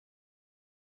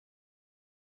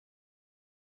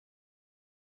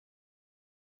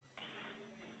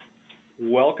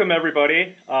Welcome,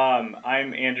 everybody. I'm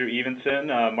Andrew Evenson,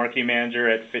 Marketing Manager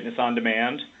at Fitness on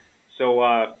Demand.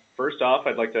 First off,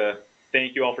 I'd like to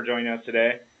thank you all for joining us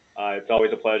today. It's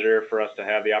always a pleasure for us to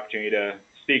have the opportunity to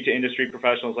speak to industry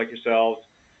professionals like yourselves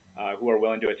who are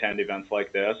willing to attend events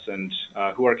like this and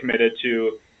who are committed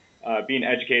to being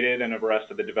educated and abreast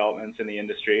of the developments in the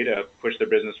industry to push their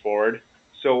business forward.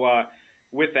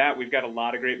 With that, we've got a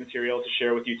lot of great material to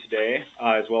share with you today,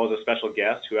 as well as a special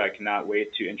guest who I cannot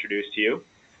wait to introduce to you.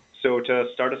 So to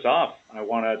start us off, I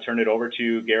want to turn it over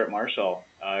to Garrett Marshall.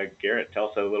 Garrett,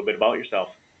 tell us a little bit about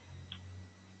yourself.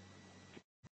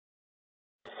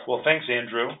 Well, thanks,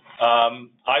 Andrew.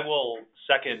 I will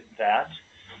second that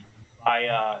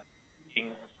by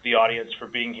thanking the audience for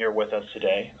being here with us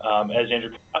today. As Andrew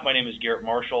pointed out, my name is Garrett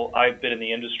Marshall. I've been in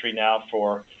the industry now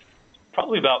for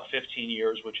probably about 15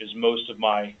 years, which is most of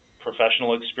my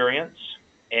professional experience.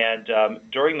 And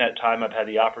during that time, I've had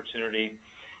the opportunity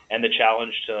and the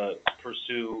challenge to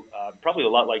pursue, probably a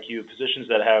lot like you, positions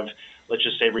that have, let's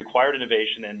just say, required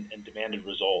innovation and demanded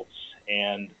results.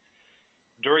 And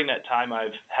during that time,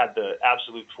 I've had the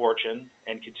absolute fortune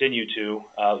and continue to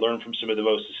learn from some of the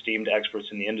most esteemed experts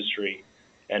in the industry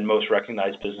and most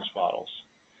recognized business models.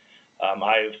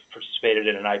 I've participated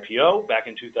in an IPO back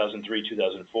in 2003,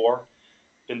 2004,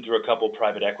 been through a couple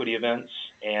private equity events,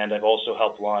 and I've also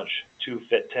helped launch 2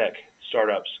 fit tech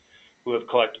startups who have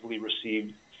collectively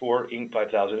received 4 Inc.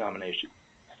 5000 nominations.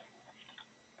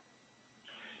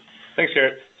 Thanks,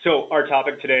 Garrett. So our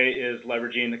topic today is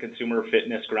leveraging the consumer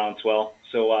fitness groundswell.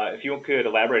 So if you could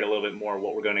elaborate a little bit more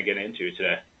what we're going to get into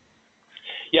today.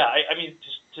 Yeah, I mean,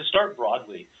 to start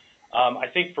broadly, I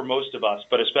think for most of us,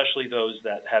 but especially those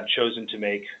that have chosen to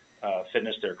make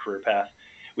fitness their career path,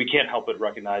 we can't help but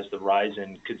recognize the rise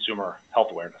in consumer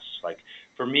health awareness. Like,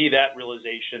 for me, that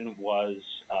realization was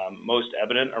most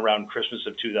evident around Christmas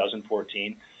of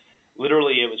 2014.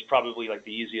 Literally, it was probably like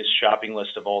the easiest shopping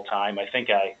list of all time. I think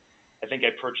I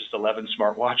purchased 11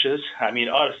 smartwatches. I mean,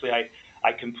 honestly,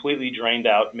 I completely drained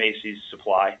out Macy's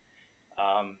supply.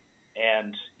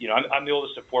 And, you know, I'm the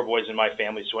oldest of 4 boys in my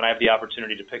family, so when I have the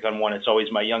opportunity to pick on one, it's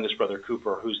always my youngest brother,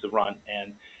 Cooper, who's the runt.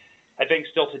 And I think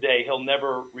still today, he'll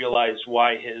never realize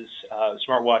why his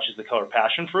smartwatch is the color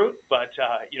passion fruit, but,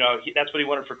 you know, that's what he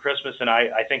wanted for Christmas, and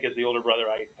I think as the older brother,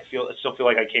 I still feel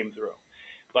like I came through.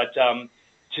 But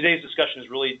today's discussion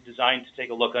is really designed to take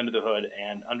a look under the hood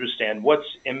and understand what's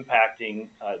impacting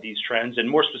these trends, and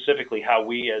more specifically, how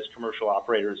we as commercial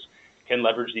operators can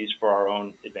leverage these for our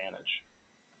own advantage.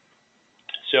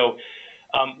 So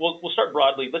we'll start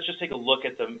broadly. Let's just take a look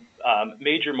at the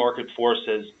major market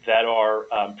forces that are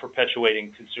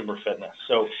perpetuating consumer fitness.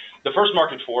 So the first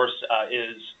market force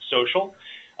is social.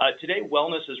 Today,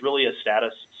 wellness is really a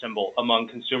status symbol among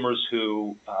consumers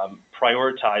who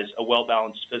prioritize a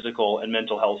well-balanced physical and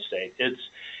mental health state.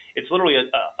 It's literally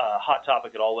a hot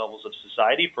topic at all levels of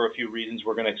society for a few reasons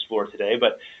we're going to explore today,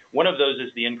 but one of those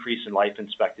is the increase in life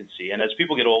expectancy. And as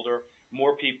people get older,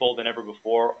 more people than ever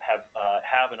before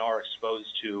have and are exposed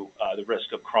to the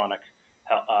risk of chronic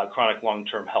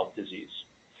long-term health disease.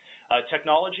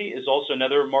 Technology is also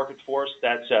another market force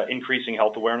that's increasing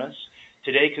health awareness.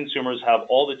 Today, consumers have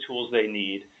all the tools they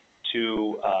need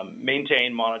to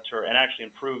maintain, monitor, and actually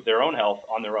improve their own health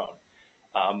on their own.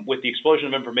 With the explosion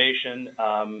of information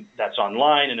that's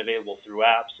online and available through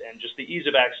apps and just the ease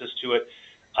of access to it,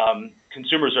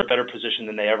 consumers are better positioned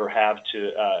than they ever have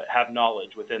to have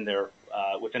knowledge within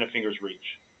a finger's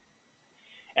reach.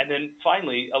 And then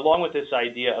finally, along with this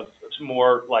idea of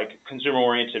more like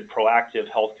consumer-oriented proactive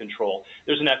health control,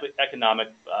 there's an economic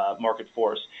market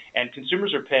force, and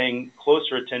consumers are paying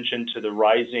closer attention to the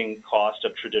rising cost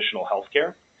of traditional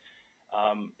healthcare.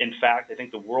 In fact, I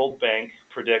think the World Bank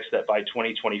predicts that by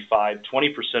 2025,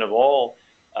 20% of all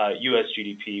U.S.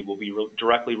 GDP will be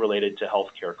directly related to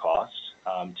healthcare costs.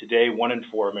 Today, 1 in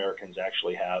 4 Americans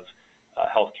actually have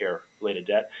healthcare-related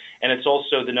debt, and it's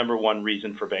also the #1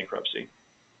 reason for bankruptcy.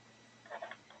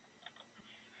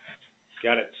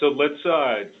 Got it. So let's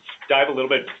dive a little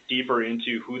bit deeper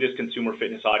into who this consumer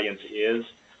fitness audience is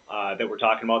that we're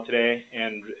talking about today,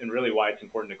 and really why it's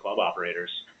important to club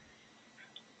operators.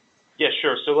 Yeah,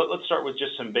 sure. So let's start with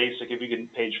just some basic, if you can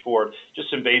page forward, just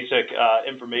some basic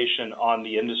information on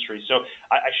the industry. So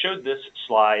I showed this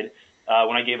slide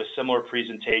when I gave a similar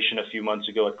presentation a few months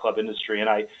ago at Club Industry, and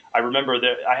I remember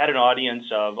that I had an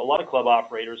audience of a lot of club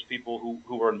operators, people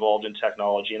who were involved in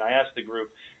technology, and I asked the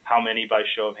group how many, by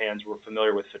show of hands, were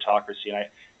familiar with Photocracy, and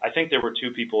I think there were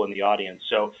 2 people in the audience.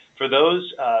 So for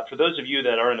those of you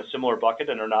that are in a similar bucket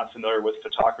and are not familiar with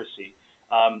Photocracy,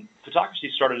 Photocracy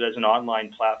started as an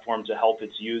online platform to help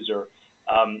its user,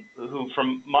 who,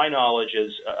 from my knowledge,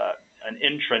 an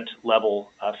entrant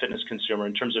level fitness consumer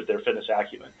in terms of their fitness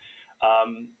acumen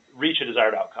reach a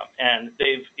desired outcome. And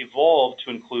they've evolved to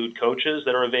include coaches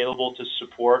that are available to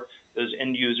support those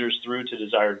end users through to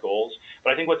desired goals.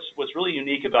 But I think what's really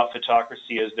unique about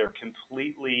Fitocracy is their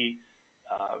completely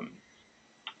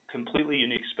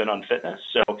unique spin on fitness.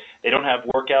 So they don't have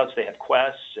workouts, they have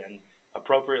quests, and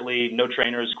appropriately, no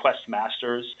trainers, quest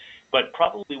masters. But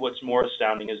probably what's more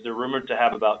astounding is they're rumored to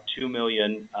have about 2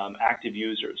 million active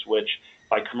users, which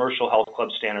by commercial health club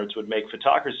standards would make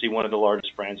Fitocracy one of the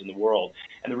largest brands in the world.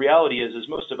 And the reality is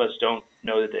most of us don't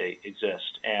know that they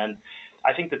exist. And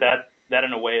I think that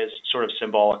in a way is sort of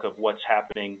symbolic of what's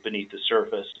happening beneath the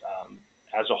surface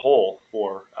as a whole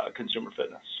for consumer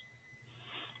fitness.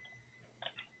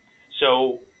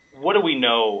 So what do we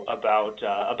know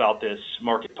about this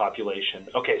market population?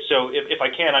 Okay, so if I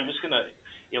can, I'm just going to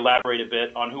elaborate a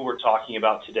bit on who we're talking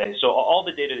about today. So all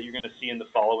the data that you're going to see in the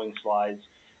following slides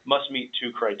must meet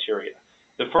two criteria.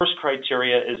 The first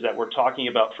criteria is that we're talking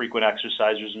about frequent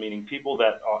exercisers, meaning people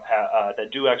that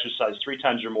do exercise 3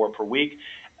 times or more per week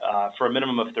for a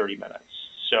minimum of 30 minutes.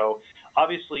 So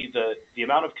obviously the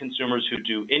amount of consumers who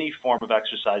do any form of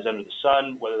exercise under the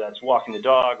sun, whether that's walking the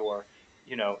dog or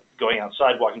going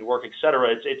outside, walking to work, et cetera,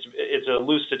 it's a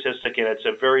loose statistic, and it's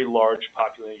a very large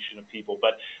population of people.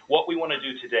 But what we want to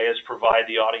do today is provide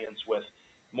the audience with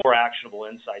more actionable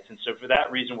insights. And so for that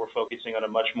reason, we're focusing on a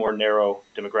much more narrow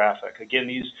demographic. Again,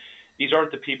 these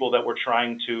aren't the people that we're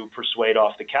trying to persuade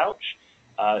off the couch.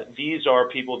 These are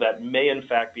people that may, in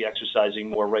fact, be exercising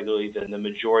more regularly than the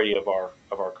majority of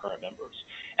our current members.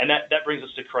 And that brings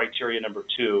us to criteria number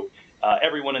 2.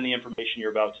 Everyone in the information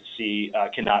you're about to see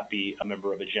cannot be a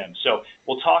member of a gym. So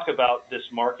we'll talk about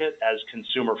this market as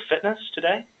consumer fitness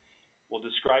today. We'll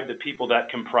describe the people that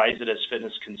comprise it as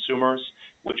fitness consumers,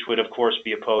 which would, of course,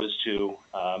 be opposed to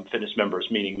fitness members,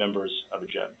 meaning members of a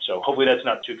gym. So hopefully that's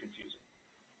not too confusing.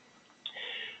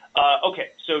 Okay,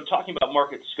 so talking about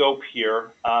market scope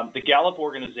here, the Gallup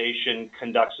organization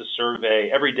conducts a survey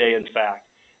every day, in fact,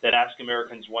 that asks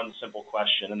Americans one simple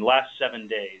question. In the last 7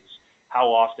 days,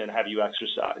 how often have you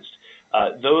exercised?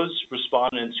 Those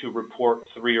respondents who report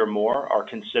 3 or more are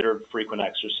considered frequent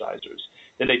exercisers.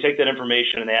 Then they take that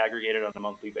information and they aggregate it on a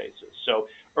monthly basis. So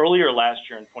earlier last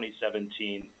year in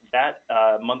 2017, that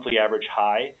monthly average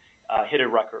high hit a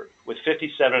record with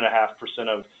 57.5%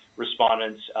 of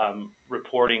respondents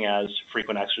reporting as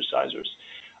frequent exercisers.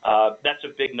 That's a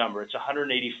big number. It's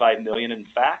 185 million in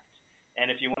fact.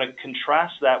 And if you want to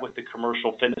contrast that with the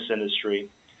commercial fitness industry,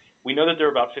 we know that there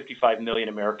are about 55 million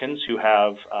Americans who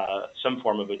have some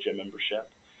form of a gym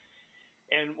membership.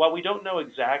 And while we don't know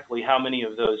exactly how many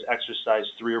of those exercise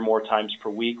 3 or more times per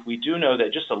week, we do know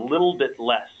that just a little bit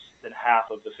less than half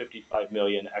of the 55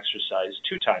 million exercise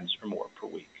 2 times or more per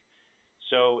week.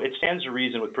 So it stands to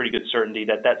reason with pretty good certainty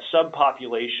that that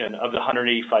subpopulation of the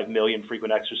 185 million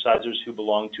frequent exercisers who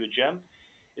belong to a gym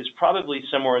is probably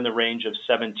somewhere in the range of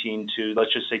 17 to,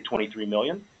 let's just say, 23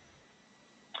 million.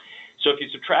 So if you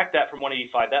subtract that from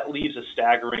 185, that leaves a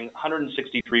staggering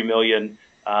 163 million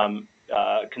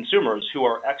consumers who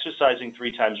are exercising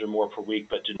 3 times or more per week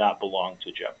but do not belong to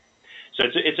a gym. So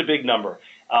it's a big number.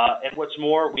 And what's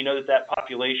more, we know that that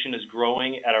population is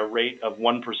growing at a rate of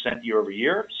 1% year over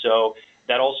year. So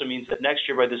that also means that next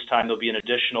year by this time, there'll be an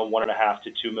additional 1.5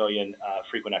 to 2 million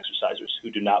frequent exercisers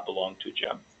who do not belong to a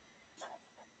gym.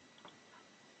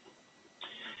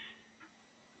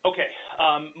 Okay,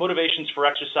 motivations for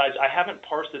exercise. I haven't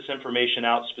parsed this information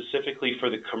out specifically for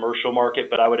the commercial market,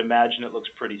 but I would imagine it looks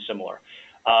pretty similar.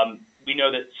 We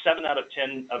know that 7 out of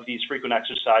 10 of these frequent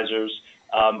exercisers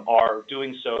are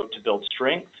doing so to build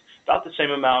strength. About the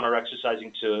same amount are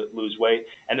exercising to lose weight.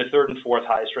 And the 3rd and 4th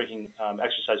highest ranking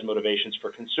exercise motivations for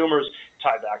consumers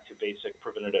tie back to basic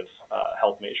preventative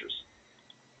health measures.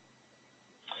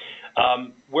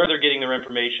 Where they're getting their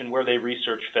information, where they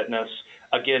research fitness.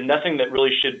 Again, nothing that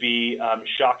really should be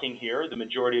shocking here. The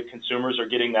majority of consumers are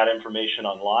getting that information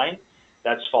online.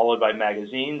 That's followed by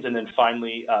magazines, and then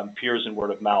finally peers and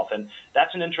word of mouth. And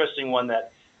that's an interesting one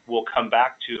that we'll come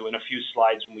back to in a few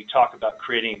slides when we talk about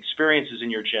creating experiences in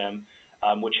your gym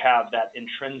which have that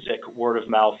intrinsic word of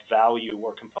mouth value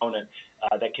or component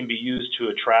that can be used to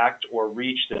attract or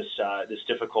reach this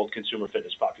difficult consumer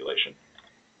fitness population.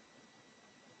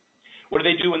 What do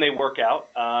they do when they work out?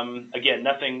 Again,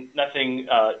 nothing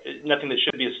that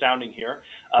should be astounding here.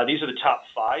 These are the top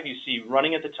 5. You see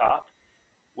running at the top,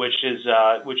 which is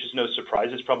no surprise.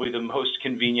 It's probably the most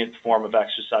convenient form of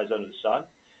exercise under the sun.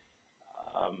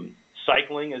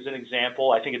 Cycling is an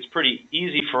example. I think it's pretty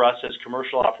easy for us as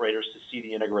commercial operators to see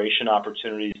the integration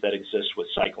opportunities that exist with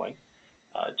cycling.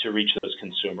 to reach those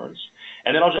consumers.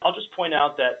 And then I'll just point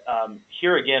out that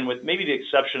here again, with maybe the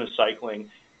exception of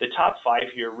cycling, the top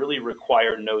 5 here really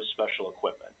require no special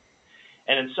equipment.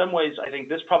 And in some ways, I think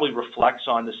this probably reflects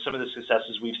on some of the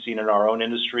successes we've seen in our own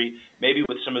industry, maybe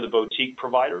with some of the boutique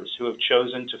providers who have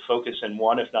chosen to focus in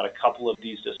one, if not a couple of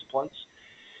these disciplines.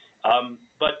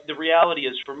 But the reality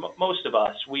is, for most of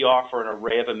us, we offer an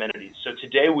array of amenities. So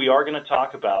today we are going to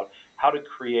talk about how to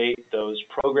create those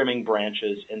programming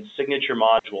branches and signature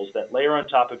modules that layer on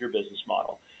top of your business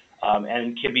model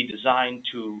and can be designed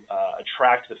to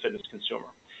attract the fitness consumer.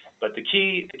 But the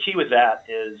key with that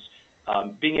is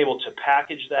being able to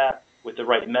package that with the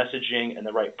right messaging and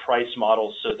the right price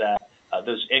model so that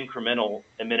those incremental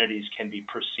amenities can be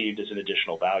perceived as an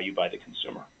additional value by the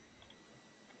consumer.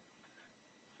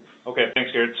 Okay,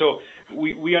 thanks, Garrett. So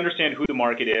we understand who the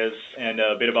market is and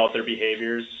a bit about their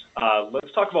behaviors.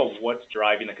 Let's talk about what's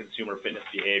driving the consumer fitness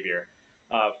behavior.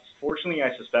 Fortunately,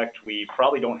 I suspect we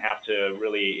probably don't have to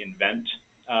really invent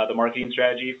the marketing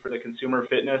strategy for the consumer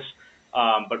fitness,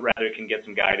 but rather can get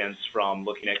some guidance from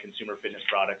looking at consumer fitness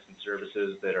products and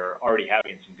services that are already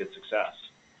having some good success.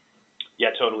 Yeah,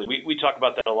 totally. We talk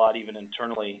about that a lot, even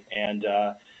internally. And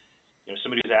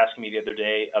somebody was asking me the other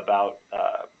day about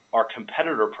our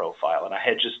competitor profile, and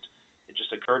it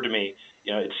just occurred to me,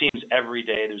 it seems every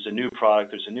day there's a new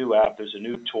product, there's a new app, there's a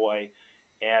new toy,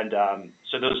 and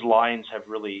so those lines have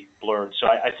really blurred. So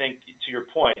I think, to your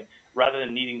point, rather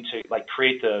than needing to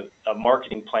create a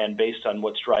marketing plan based on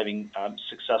what's driving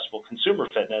successful consumer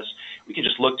fitness, we can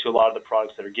just look to a lot of the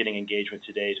products that are getting engagement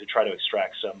today to try to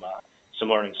extract some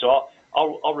learning. So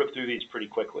I'll rip through these pretty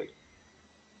quickly.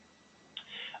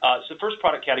 So the first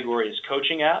product category is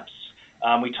coaching apps.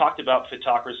 We talked about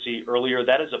Fitocracy earlier.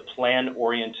 That is a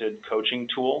plan-oriented coaching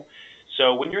tool.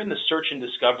 So when you're in the search and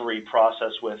discovery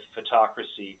process with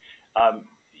Fitocracy,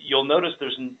 you'll notice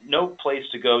there's no place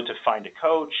to go to find a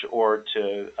coach or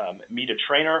to meet a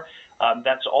trainer.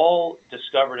 That's all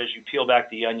discovered as you peel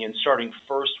back the onion, starting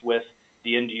first with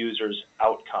the end user's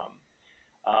outcome.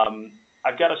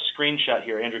 I've got a screenshot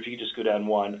here, Andrew, if you could just go down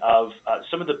one, of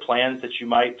some of the plans that you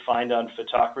might find on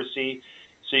Fitocracy.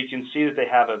 So you can see that they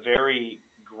have a very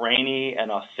grainy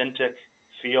and authentic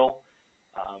feel,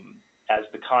 as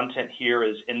the content here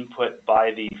is input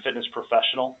by the fitness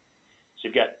professional. So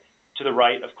you've got, to the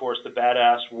right, of course, the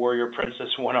badass warrior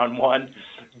princess one-on-one.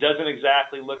 Doesn't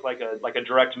exactly look like a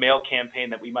direct mail campaign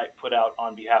that we might put out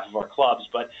on behalf of our clubs,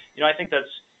 but I think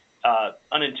that's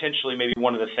unintentionally maybe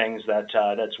one of the things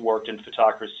that's worked in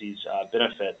Fitocracy's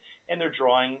benefit. And they're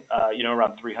drawing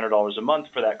around $300 a month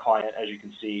for that client, as you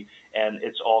can see, and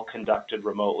it's all conducted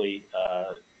remotely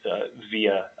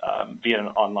via an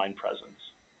online presence.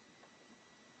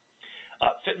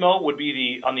 Fitmo would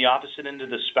be on the opposite end of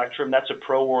the spectrum. That's a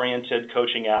pro-oriented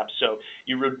coaching app. So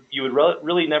you would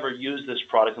really never use this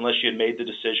product unless you had made the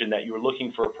decision that you were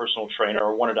looking for a personal trainer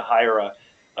or wanted to hire a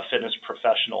fitness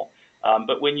professional.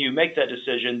 But when you make that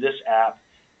decision, this app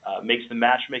makes the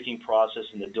matchmaking process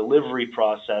and the delivery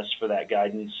process for that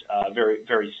guidance very,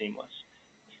 very seamless.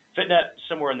 FitNet,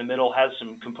 somewhere in the middle, has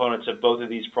some components of both of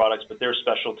these products, but their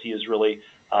specialty is really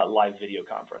live video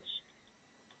conference.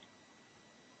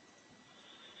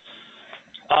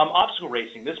 Obstacle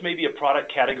racing. This may be a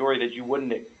product category that you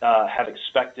wouldn't have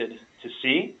expected to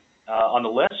see on the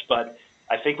list, but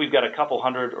I think we've got a couple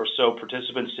hundred or so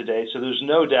participants today, so there's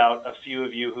no doubt a few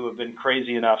of you who have been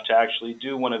crazy enough to actually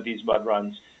do one of these mud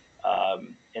runs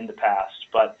in the past.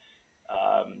 But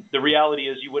the reality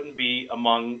is you wouldn't be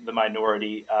among the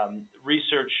minority.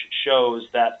 Research shows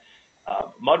that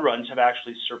mud runs have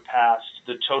actually surpassed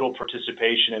the total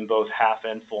participation in both half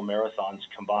and full marathons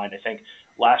combined. I think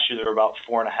last year there were about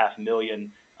 4.5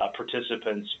 million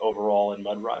participants overall in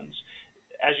mud runs.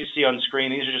 As you see on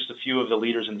screen, these are just a few of the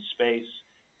leaders in the space.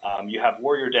 You have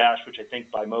Warrior Dash, which I think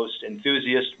by most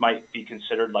enthusiasts might be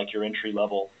considered like your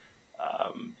entry-level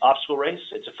obstacle race.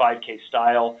 It's a 5K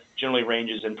style, generally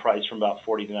ranges in price from about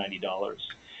 $40 to $90.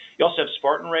 You also have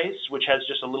Spartan Race, which has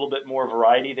just a little bit more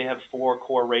variety. They have 4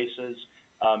 core races,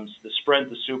 the Sprint,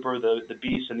 the Super, the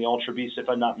Beast, and the Ultra Beast, if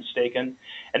I'm not mistaken.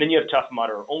 And then you have Tough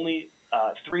Mudder. Only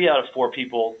 3 out of 4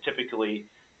 people typically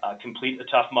complete a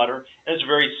Tough Mudder, and it's a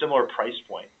very similar price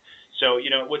point. So,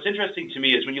 what's interesting to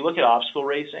me is when you look at obstacle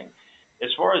racing,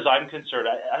 as far as I'm concerned,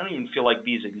 I don't even feel like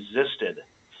these existed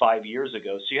 5 years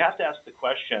ago. So you have to ask the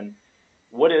question,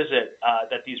 what is it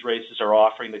that these races are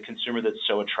offering the consumer that's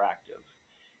so attractive?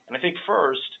 And I think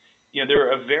first,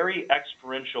 they're a very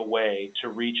experiential way to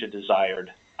reach a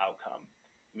desired outcome.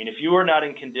 I mean, if you are not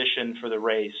in condition for the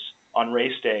race on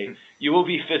race day, you will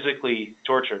be physically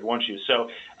tortured, won't you? So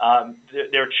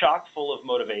they're chock full of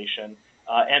motivation.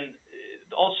 And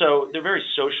also, they're very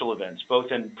social events,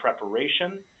 both in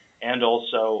preparation and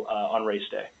also on race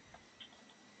day.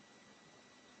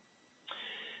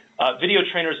 Video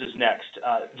trainers is next.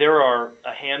 There are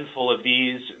a handful of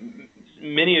these.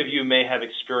 Many of you may have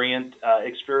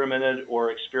experimented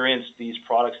or experienced these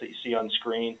products that you see on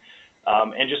screen.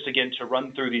 And just again, to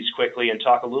run through these quickly and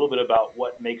talk a little bit about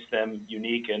what makes them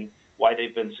unique and why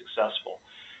they've been successful.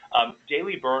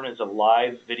 Daily Burn is a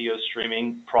live video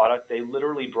streaming product. They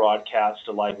literally broadcast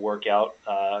a live workout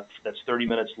that's 30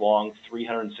 minutes long,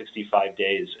 365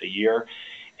 days a year.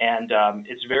 And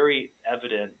it's very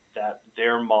evident that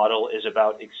their model is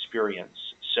about experience.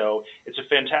 So it's a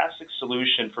fantastic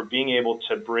solution for being able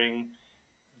to bring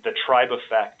the tribe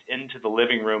effect into the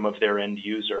living room of their end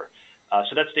user.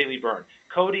 So that's Daily Burn.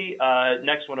 Cody,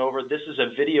 next one over. This is a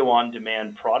video on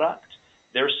demand product.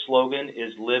 Their slogan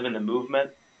is "Live in the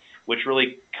Movement," which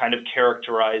really kind of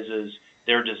characterizes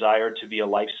their desire to be a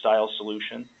lifestyle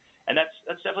solution. And that's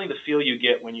definitely the feel you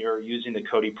get when you're using the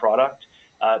Cody product.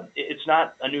 It's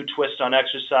not a new twist on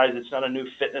exercise. It's not a new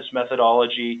fitness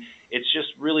methodology. It's just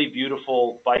really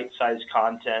beautiful, bite-sized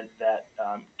content that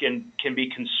can be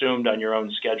consumed on your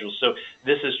own schedule. So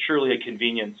this is truly a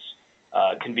convenience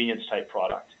type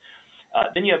product.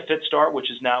 Then you have FitStart,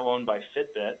 which is now owned by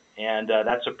Fitbit, and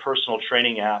that's a personal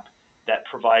training app that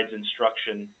provides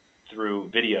instruction through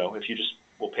video. If you just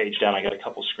will page down, I got a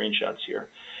couple screenshots here.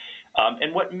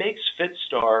 And what makes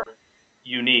FitStart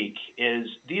unique is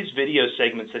these video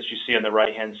segments that you see on the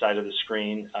right-hand side of the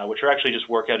screen, which are actually just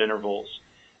workout intervals.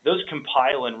 Those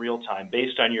compile in real time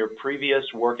based on your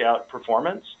previous workout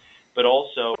performance, but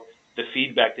also the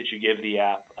feedback that you give the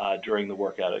app during the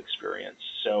workout experience.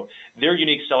 So their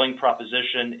unique selling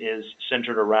proposition is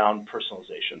centered around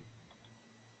personalization.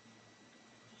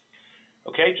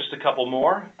 Okay, just a couple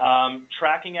more.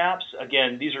 Tracking apps,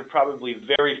 again, these are probably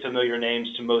very familiar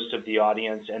names to most of the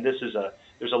audience, and there's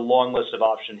a long list of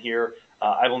options here.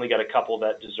 I've only got a couple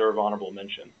that deserve honorable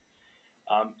mention.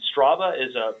 Strava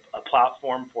is a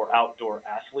platform for outdoor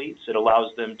athletes. It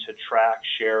allows them to track,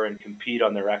 share, and compete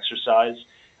on their exercise.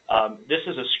 This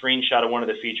is a screenshot of one of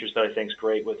the features that I think is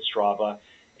great with Strava.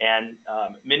 And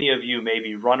many of you may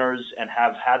be runners and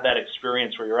have had that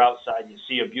experience where you're outside and you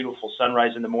see a beautiful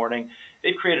sunrise in the morning.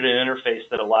 They've created an interface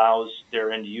that allows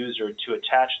their end user to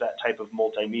attach that type of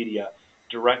multimedia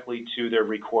directly to their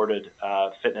recorded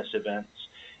fitness events,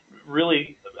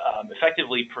 really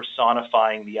effectively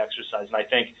personifying the exercise. And I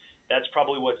think that's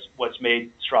probably what's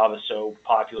made Strava so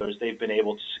popular, is they've been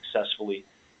able to successfully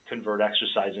convert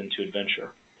exercise into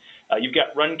adventure. You've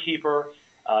got Runkeeper.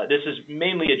 This is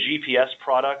mainly a GPS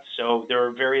product, so there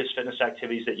are various fitness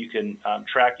activities that you can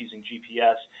track using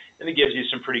GPS, and it gives you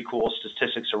some pretty cool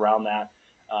statistics around that.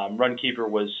 Runkeeper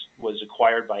was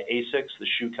acquired by ASICS, the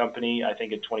shoe company, I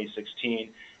think in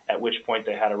 2016, at which point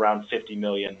they had around 50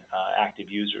 million active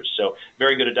users. So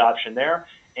very good adoption there.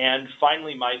 And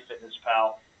finally,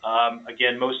 MyFitnessPal.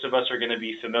 Again, most of us are going to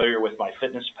be familiar with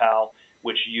MyFitnessPal,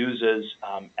 which uses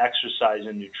exercise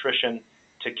and nutrition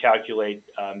to calculate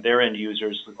their end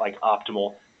users like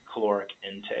optimal caloric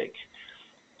intake.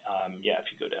 Yeah,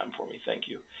 if you go down for me, thank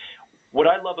you. What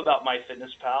I love about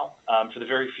MyFitnessPal, for the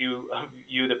very few of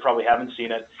you that probably haven't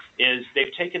seen it, is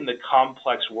they've taken the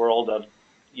complex world of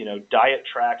diet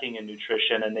tracking and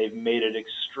nutrition, and they've made it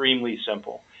extremely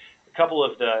simple. A couple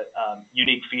of the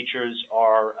unique features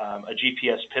are a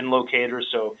GPS pin locator.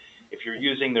 So if you're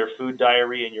using their food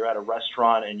diary and you're at a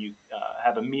restaurant and you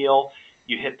have a meal,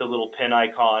 you hit the little pin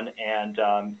icon, and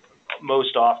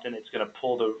most often it's going to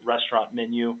pull the restaurant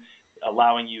menu,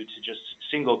 allowing you to just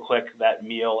single-click that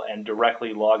meal and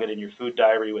directly log it in your food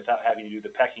diary without having to do the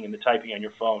pecking and the typing on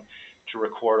your phone to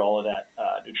record all of that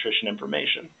nutrition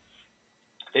information.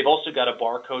 They've also got a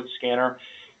barcode scanner,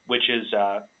 which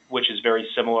is very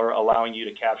similar, allowing you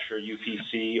to capture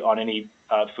UPC on any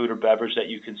food or beverage that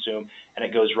you consume, and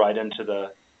it goes right into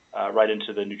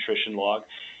the nutrition log.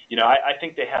 I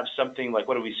think they have something like,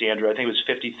 what do we see, Andrew? I think it was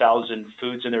 50,000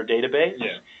 foods in their database.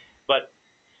 Yeah. But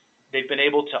they've been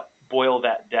able to boil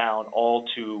that down all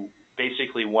to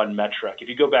basically one metric. If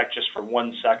you go back just for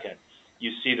 1 second,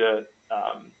 you see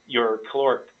your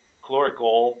caloric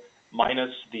goal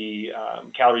minus the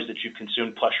calories that you've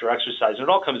consumed plus your exercise. And it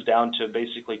all comes down to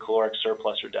basically caloric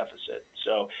surplus or deficit.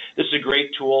 So this is a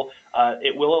great tool.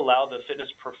 It will allow the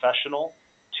fitness professional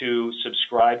to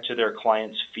subscribe to their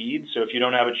client's feed. So if you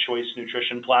don't have a choice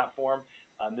nutrition platform,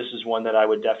 this is one that I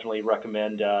would definitely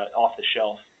recommend off the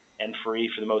shelf and free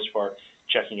for the most part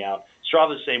checking out.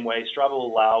 Strava the same way. Strava will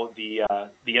allow the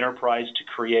enterprise to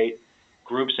create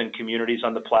groups and communities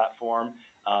on the platform.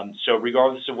 So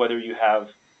regardless of whether you have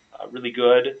really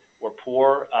good or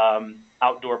poor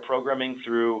outdoor programming,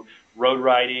 through road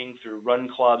riding, through run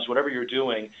clubs, whatever you're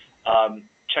doing,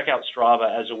 check out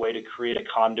Strava as a way to create a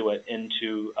conduit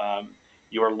into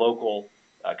your local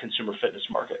consumer fitness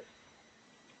market.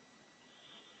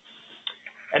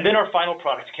 And then our final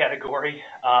product category,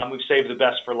 we've saved the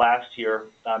best for last here.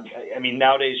 I mean,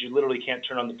 nowadays you literally can't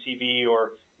turn on the TV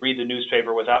or read the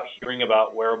newspaper without hearing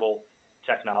about wearable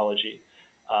technology.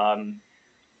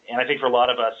 And I think for a lot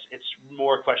of us, it's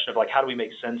more a question of like, how do we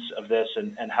make sense of this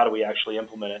and how do we actually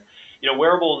implement it? You know,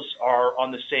 wearables are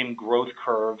on the same growth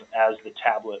curve as the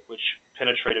tablet, which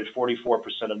penetrated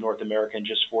 44% of North America in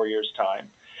just 4 years' time.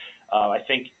 I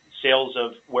think sales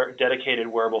of dedicated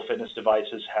wearable fitness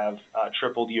devices have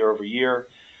tripled year over year.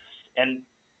 And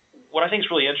what I think is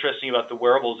really interesting about the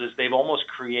wearables is they've almost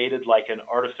created like an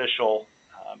artificial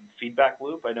feedback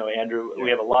loop. I know, Andrew, we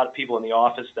have a lot of people in the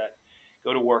office that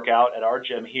go to work out at our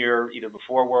gym here, either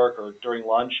before work or during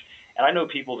lunch. And I know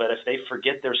people that if they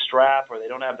forget their strap or they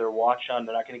don't have their watch on,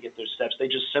 they're not going to get their steps. They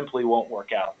just simply won't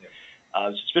work out. So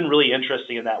it's been really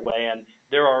interesting in that way. And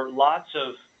there are lots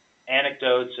of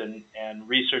anecdotes and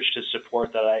research to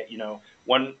support that.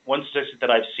 One statistic that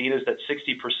I've seen is that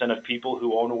 60% of people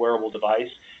who own a wearable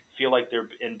device feel like they're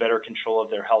in better control of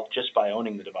their health just by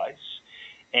owning the device.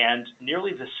 And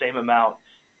nearly the same amount,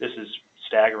 this is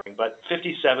staggering, but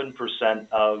 57%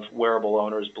 of wearable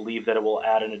owners believe that it will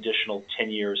add an additional 10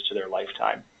 years to their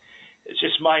lifetime. It's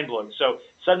just mind-blowing. So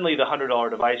suddenly the $100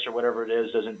 device or whatever it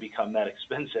is doesn't become that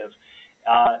expensive.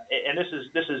 And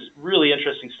this is really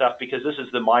interesting stuff because this is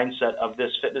the mindset of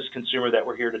this fitness consumer that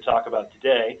we're here to talk about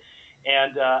today.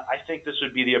 And I think this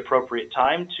would be the appropriate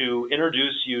time to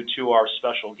introduce you to our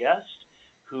special guest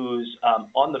who's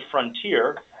on the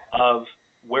frontier of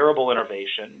wearable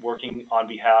innovation, working on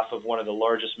behalf of one of the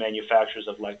largest manufacturers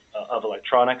of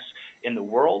electronics in the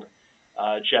world,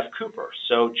 Jeff Cooper.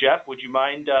 So, Jeff, would you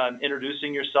mind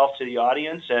introducing yourself to the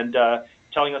audience and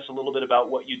telling us a little bit about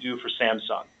what you do for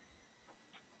Samsung?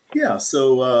 Yeah,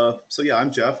 so yeah,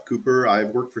 I'm Jeff Cooper.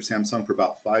 I've worked for Samsung for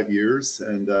about 5 years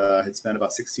and had spent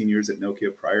about 16 years at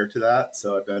Nokia prior to that.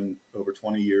 So I've been over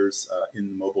 20 years in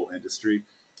the mobile industry.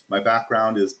 My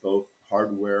background is both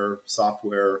hardware,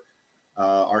 software,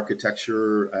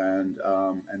 architecture, and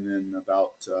then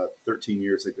about 13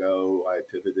 years ago, I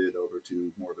pivoted over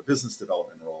to more of a business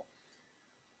development role.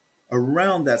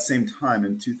 Around that same time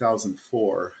in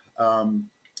 2004,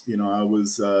 I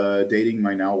was dating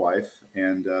my now wife,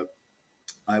 and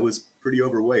I was pretty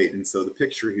overweight. And so the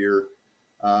picture here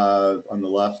on the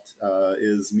left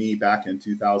is me back in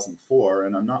 2004,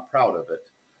 and I'm not proud of it.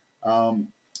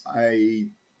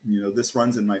 This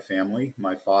runs in my family.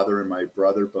 My father and my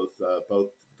brother both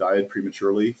died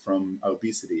prematurely from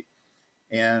obesity.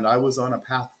 And I was on a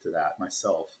path to that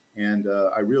myself. And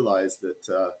I realized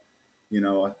that,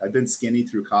 I'd been skinny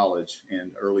through college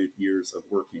and early years of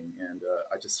working, and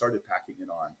I just started packing it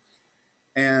on.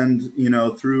 And,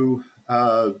 through,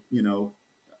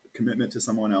 commitment to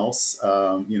someone else,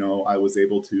 I was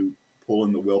able to pull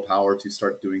in the willpower to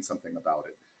start doing something about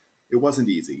it. It wasn't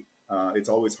easy. It's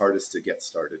always hardest to get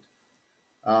started.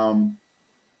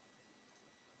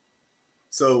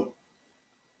 So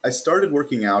I started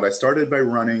working out. I started by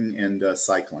running and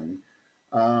cycling.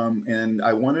 And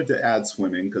I wanted to add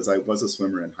swimming because I was a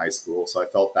swimmer in high school. So I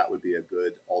felt that would be a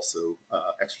good also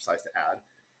exercise to add.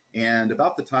 And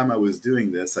about the time I was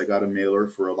doing this, I got a mailer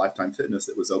for a Lifetime Fitness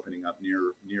that was opening up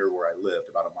near where I lived,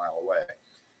 about a mile away.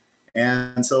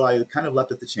 And so I kind of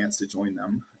leapt at the chance to join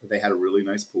them. They had a really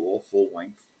nice pool, full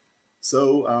length.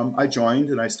 So I joined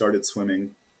and I started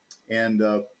swimming. And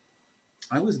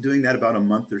I was doing that about a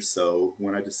month or so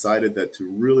when I decided that to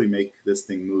really make this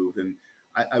thing move. And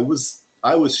I was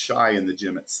shy in the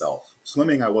gym itself.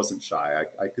 Swimming, I wasn't shy.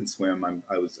 I can swim.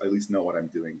 I at least know what I'm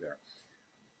doing there.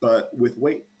 But with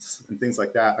weights and things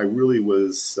like that, I really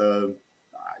was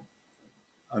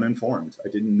uninformed. I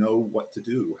didn't know what to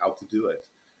do, how to do it.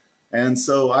 And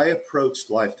so I approached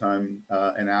Lifetime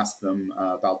and asked them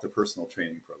about the personal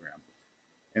training program.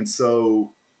 And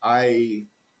so I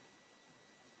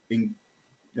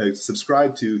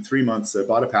subscribed to 3 months. I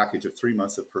bought a package of 3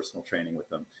 months of personal training with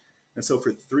them. And so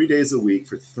for 3 days a week,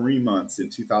 for 3 months in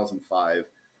 2005,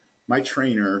 my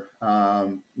trainer,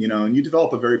 and you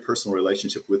develop a very personal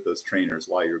relationship with those trainers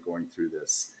while you're going through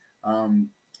this.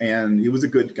 And he was a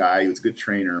good guy. He was a good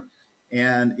trainer.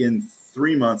 And in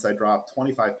 3 months, I dropped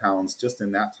 25 pounds just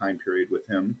in that time period with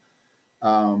him.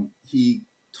 He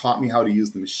taught me how to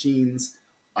use the machines.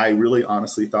 I really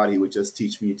honestly thought he would just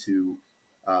teach me to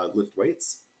lift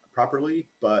weights properly.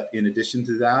 But in addition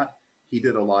to that, he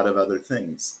did a lot of other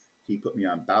things. He put me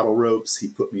on battle ropes. He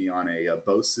put me on a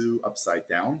Bosu upside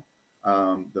down.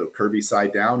 the curvy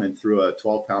side down, and threw a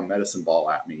 12-pound medicine ball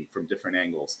at me from different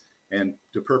angles, and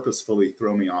to purposefully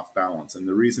throw me off balance. And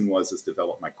the reason was is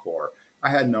develop my core. I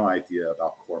had no idea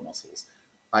about core muscles.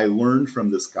 I learned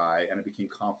from this guy, and I became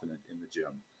confident in the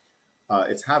gym.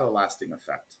 It's had a lasting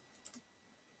effect.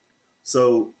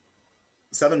 So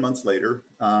 7 months later,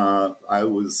 I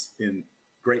was in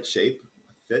great shape,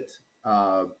 fit,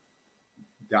 the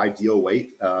ideal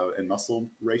weight and muscle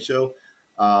ratio.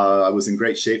 I was in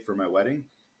great shape for my wedding,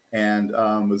 and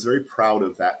was very proud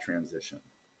of that transition.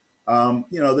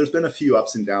 There's been a few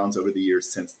ups and downs over the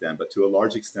years since then, but to a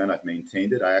large extent, I've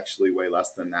maintained it. I actually weigh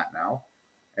less than that now,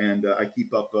 and I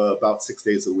keep up about 6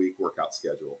 days a week workout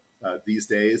schedule. These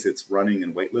days, it's running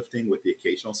and weightlifting with the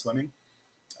occasional swimming,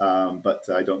 but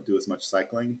I don't do as much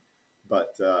cycling.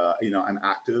 But I'm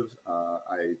active.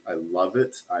 I love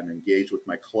it. I'm engaged with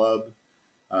my club.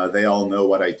 They all know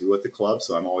what I do at the club,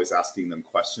 so I'm always asking them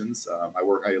questions. I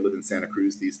live in Santa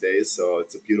Cruz these days, so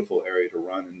it's a beautiful area to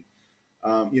run.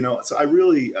 And so I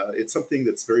really, it's something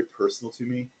that's very personal to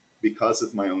me because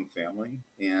of my own family,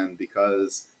 and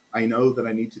because I know that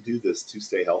I need to do this to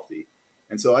stay healthy.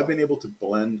 And so I've been able to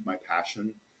blend my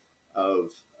passion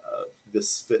of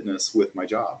this fitness with my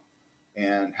job.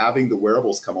 And having the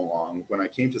wearables come along, when I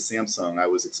came to Samsung, I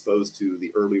was exposed to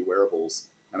the early wearables,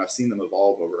 and I've seen them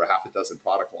evolve over a half a dozen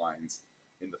product lines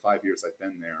in the 5 years I've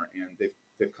been there, and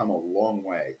they've come a long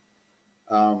way.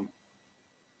 And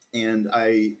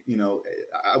I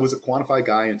was a Quantify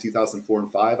guy in 2004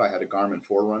 and 5. I had a Garmin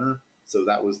Forerunner, so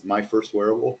that was my first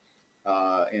wearable,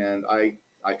 and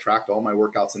I tracked all my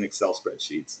workouts in Excel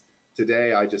spreadsheets.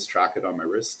 Today, I just track it on my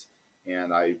wrist,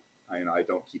 and I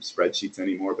don't keep spreadsheets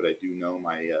anymore, but I do know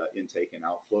my intake and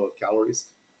outflow of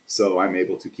calories, so I'm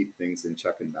able to keep things in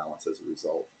check and balance as a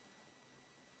result.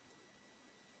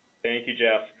 Thank you,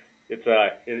 Jeff.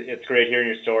 It's great hearing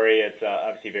your story. It's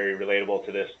obviously very relatable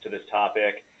to this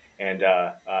topic, and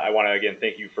I want to again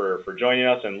thank you for joining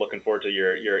us, and looking forward to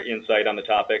your insight on the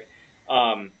topic.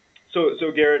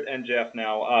 So Garrett and Jeff,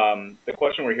 now the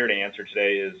question we're here to answer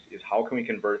today is how can we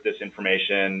convert this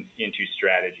information into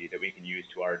strategy that we can use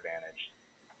to our advantage?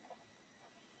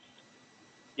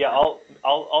 Yeah,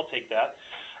 I'll take that.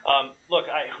 Look,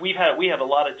 we have a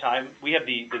lot of time. We have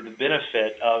the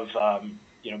benefit of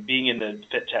being in the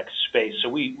fit tech space, so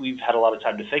we've had a lot of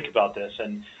time to think about this.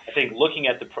 And I think looking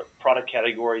at the product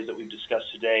categories that we've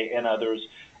discussed today and others,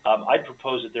 I'd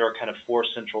propose that there are kind of four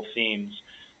central themes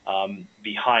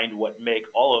behind what make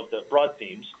all of the broad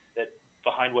themes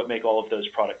behind what make all of those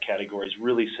product categories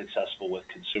really successful with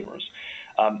consumers.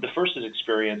 The first is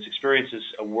experience. Experience is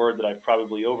a word that I've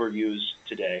probably overused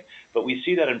today, but we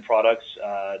see that in products,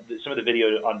 some of the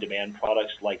video on demand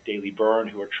products like Daily Burn,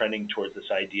 who are trending towards this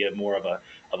idea more of a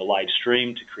live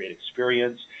stream to create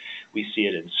experience. We see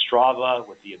it in Strava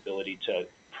with the ability to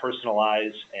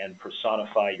personalize and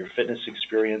personify your fitness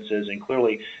experiences, and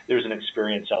clearly there's an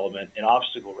experience element in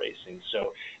obstacle racing.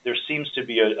 So there seems to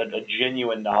be a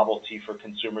genuine novelty for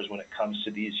consumers when it comes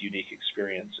to these unique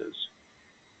experiences.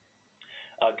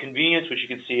 Convenience, which you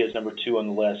can see as number 2 on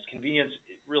the list. Convenience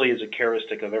really is a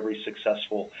characteristic of every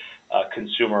successful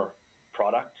consumer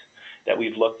product that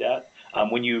we've looked at.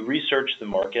 When you research the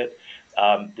market,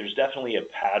 there's definitely a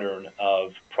pattern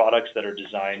of products that are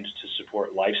designed to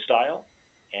support lifestyle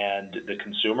and the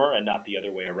consumer, and not the other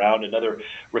way around. Another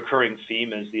recurring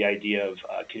theme is the idea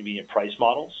of convenient price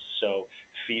models. So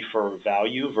fee for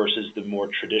value versus the more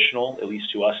traditional, at least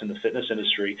to us in the fitness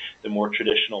industry, the more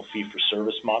traditional fee for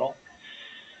service model.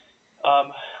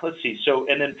 Let's see. So,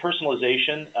 and then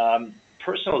personalization.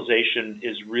 Personalization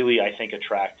is really, I think,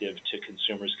 attractive to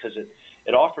consumers because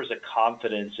it offers a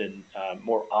confidence in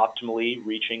more optimally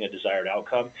reaching a desired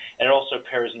outcome, and it also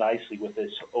pairs nicely with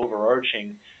this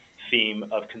overarching theme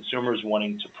of consumers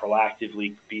wanting to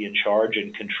proactively be in charge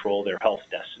and control their health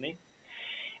destiny.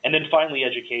 And then finally,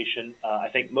 education. I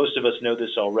think most of us know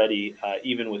this already,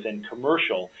 even within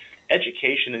commercial.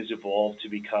 Education has evolved to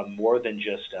become more than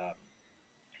just a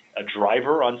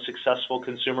driver on successful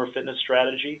consumer fitness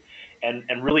strategy,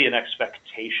 and really an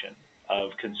expectation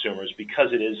of consumers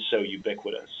because it is so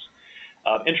ubiquitous.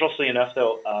 Interestingly enough,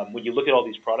 though, when you look at all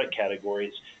these product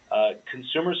categories,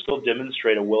 consumers still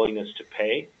demonstrate a willingness to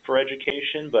pay for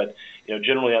education, but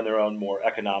generally on their own more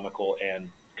economical and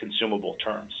consumable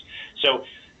terms. So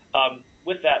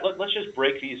with that, let's just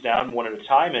break these down one at a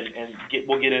time, and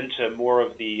we'll get into more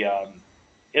of the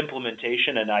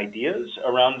implementation and ideas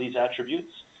around these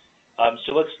attributes.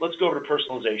 So let's go over to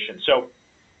personalization. So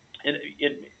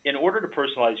in order to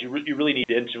personalize, you really need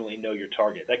to intimately know your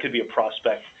target. That could be a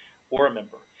prospect or a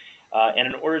member. And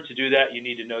in order to do that, you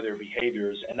need to know their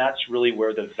behaviors, and that's really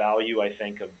where the value, I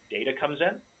think, of data comes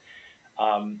in.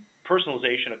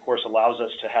 Personalization, of course, allows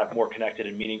us to have more connected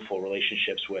and meaningful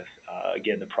relationships with,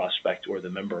 again, the prospect or the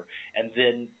member, and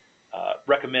then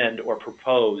recommend or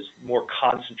propose more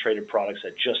concentrated products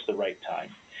at just the right time.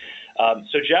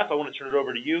 So Jeff, I want to turn it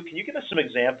over to you. Can you give us some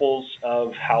examples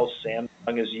of how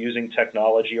Samsung is using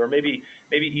technology, or maybe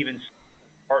even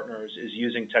partners is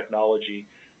using technology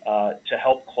to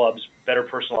help clubs better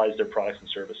personalize their products and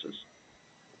services?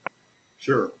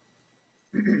 Sure.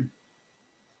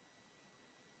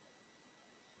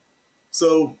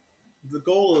 So the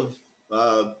goal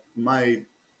of my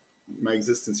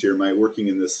existence here, my working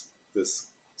in this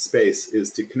space,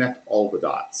 is to connect all the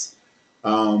dots.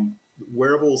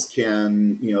 Wearables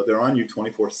can, they're on you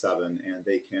 24/7, and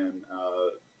they can,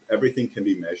 everything can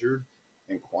be measured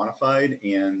and quantified,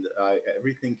 and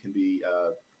everything can be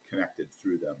connected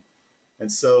through them.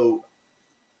 And so,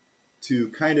 to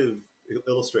kind of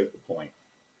illustrate the point,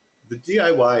 the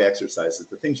DIY exercises,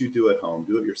 the things you do at home,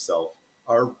 do it yourself,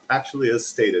 are actually, as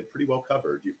stated, pretty well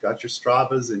covered. You've got your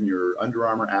Stravas and your Under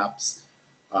Armour apps.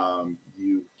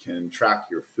 You can track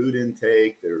your food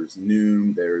intake. There's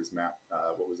Noom. There's Map.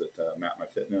 What was it? Map My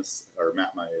Fitness, or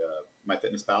Map My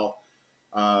MyFitnessPal.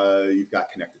 You've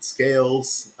got connected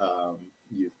scales.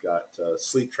 You've got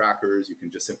sleep trackers. You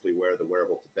can just simply wear the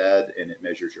wearable to bed, and it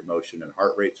measures your motion and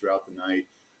heart rate throughout the night.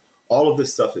 All of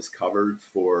this stuff is covered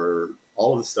for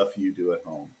all of the stuff you do at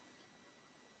home.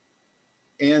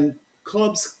 And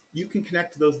clubs, you can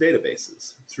connect to those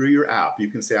databases through your app. You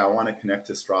can say, I want to connect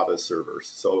to Strava's servers.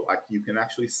 So you can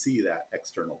actually see that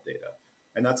external data.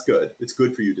 And that's good. It's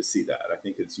good for you to see that. I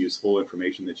think it's useful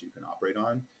information that you can operate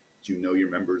on. You know your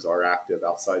members are active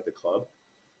outside the club.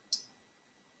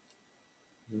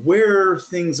 Where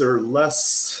things are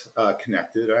less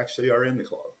connected actually are in the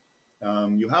club.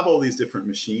 You have all these different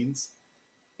machines,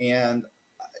 and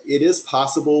it is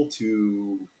possible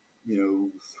to,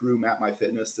 through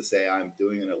MapMyFitness, to say I'm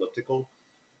doing an elliptical.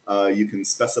 You can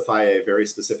specify a very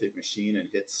specific machine and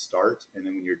hit start, and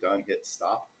then when you're done, hit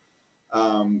stop.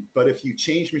 But if you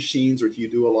change machines, or if you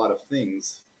do a lot of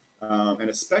things, and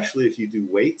especially if you do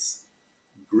weights,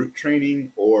 group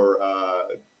training,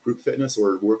 or group fitness,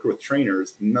 or work with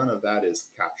trainers, none of that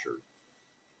is captured.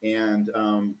 And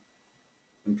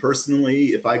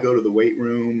personally, if I go to the weight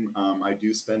room, I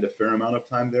do spend a fair amount of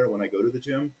time there when I go to the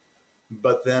gym.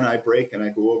 But then I break and I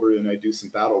go over and I do some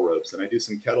battle ropes, and I do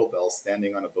some kettlebells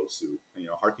standing on a BOSU,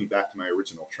 harking back to my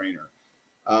original trainer.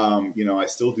 I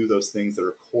still do those things that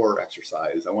are core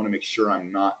exercise. I want to make sure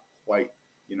I'm not quite,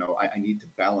 I need to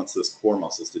balance those core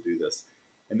muscles to do this.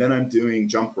 And then I'm doing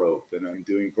jump rope, and I'm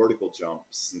doing vertical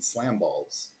jumps and slam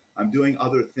balls. I'm doing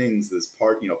other things as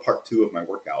part 2 of my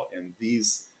workout. And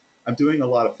I'm doing a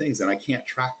lot of things, and I can't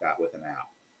track that with an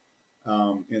app.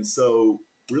 And so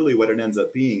really what it ends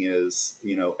up being is,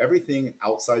 everything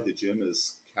outside the gym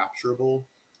is capturable,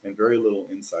 and very little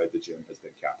inside the gym has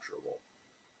been capturable.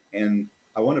 And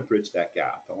I want to bridge that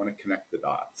gap. I want to connect the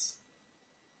dots.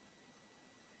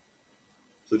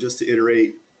 So just to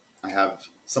iterate, I have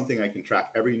something I can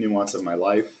track every nuance of my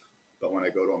life, but when I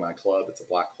go to my club, it's a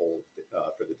black hole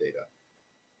for the data.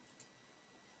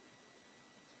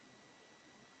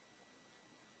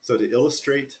 So to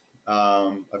illustrate,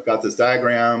 I've got this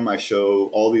diagram. I show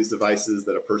all these devices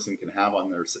that a person can have on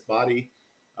their body.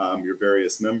 Your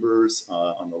various members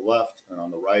on the left, and on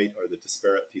the right are the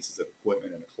disparate pieces of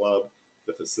equipment in a club.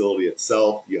 The facility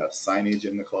itself, you have signage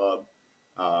in the club,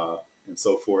 and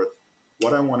so forth.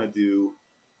 What I want to do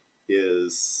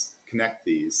is connect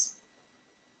these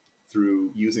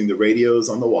through using the radios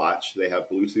on the watch. They have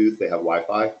Bluetooth, they have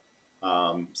Wi-Fi.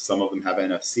 Some of them have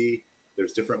NFC.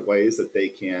 There's different ways that they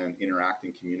can interact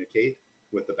and communicate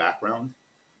with the background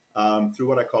through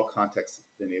what I call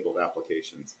context-enabled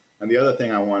applications. And the other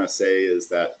thing I want to say is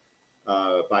that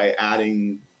by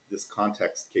adding this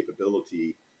context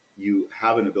capability, you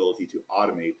have an ability to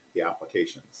automate the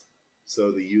applications.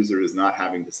 So the user is not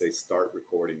having to say start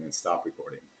recording and stop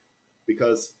recording.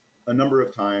 Because a number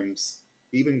of times,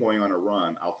 even going on a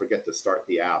run, I'll forget to start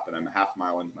the app, and I'm a half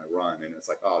mile into my run, and it's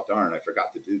like, oh, darn, I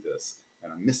forgot to do this,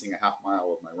 and I'm missing a half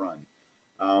mile of my run.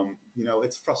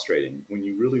 It's frustrating when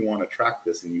you really want to track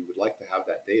this and you would like to have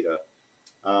that data.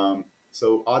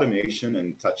 So automation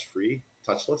and touch-free,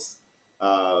 touchless,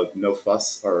 no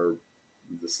fuss are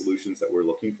the solutions that we're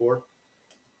looking for.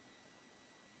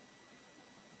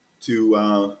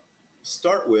 To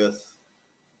start with,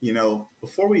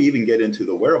 before we even get into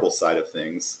the wearable side of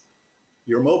things,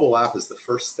 your mobile app is the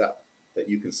first step that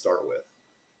you can start with.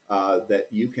 That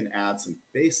you can add some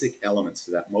basic elements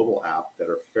to that mobile app that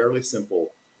are fairly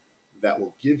simple, that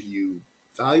will give you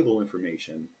valuable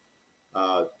information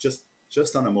just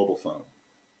on a mobile phone.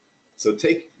 So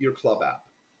take your club app.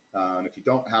 And if you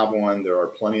don't have one, there are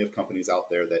plenty of companies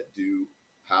out there that do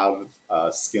have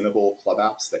skinnable club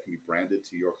apps that can be branded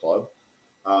to your club.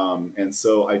 And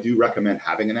so I do recommend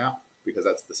having an app because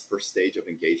that's the first stage of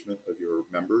engagement of your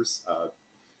members.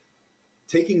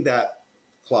 Taking that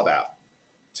club app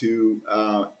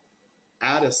to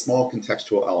add a small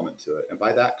contextual element to it. And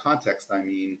by that context, I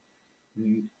mean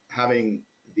having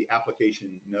the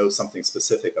application know something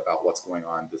specific about what's going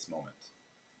on at this moment.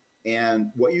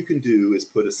 And what you can do is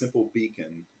put a simple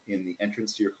beacon in the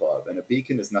entrance to your club. And a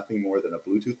beacon is nothing more than a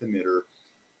Bluetooth emitter.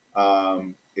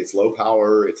 It's low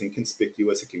power, it's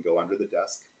inconspicuous, it can go under the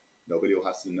desk. Nobody will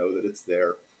have to know that it's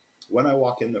there. When I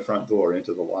walk in the front door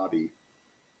into the lobby,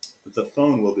 the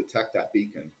phone will detect that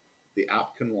beacon. The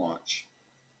app can launch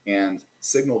and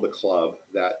signal the club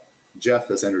that Jeff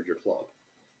has entered your club.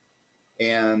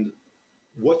 And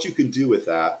what you can do with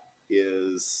that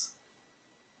is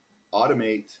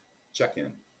automate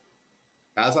check-in.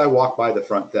 As I walk by the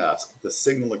front desk, the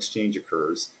signal exchange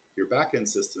occurs. Your back-end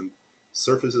system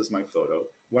surfaces my photo.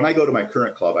 When I go to my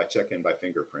current club, I check in by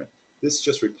fingerprint. This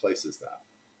just replaces that.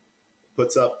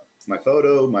 Puts up my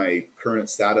photo, my current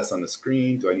status on the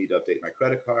screen. Do I need to update my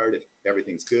credit card? If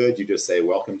everything's good, you just say,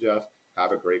 welcome, Jeff.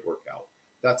 Have a great workout.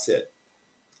 That's it.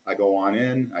 I go on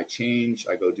in, I change,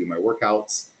 I go do my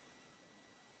workouts.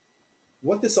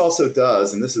 What this also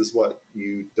does, and this is what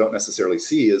you don't necessarily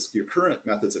see, is your current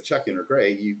methods of check-in are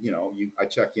great. I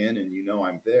check in and you know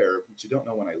I'm there, but you don't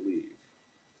know when I leave.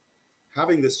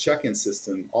 Having this check-in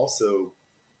system also,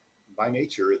 by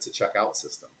nature, it's a check-out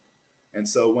system. And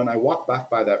so when I walk back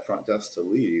by that front desk to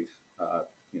leave,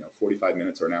 45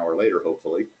 minutes or an hour later,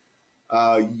 hopefully,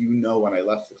 you know when I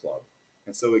left the club.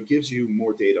 And so it gives you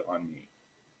more data on me.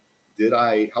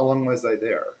 How long was I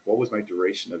there? What was my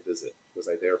duration of visit? Was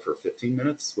I there for 15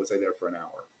 minutes? Was I there for an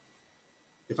hour?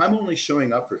 If I'm only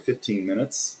showing up for 15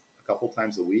 minutes a couple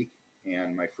times a week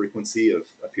and my frequency of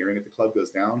appearing at the club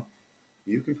goes down,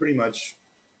 you can pretty much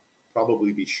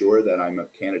probably be sure that I'm a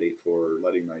candidate for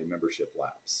letting my membership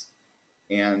lapse.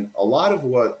 And a lot of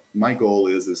what my goal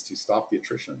is to stop the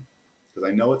attrition, because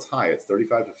I know it's high. It's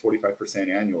 35 to 45%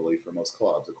 annually for most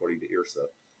clubs, according to IHRSA.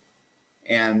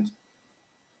 And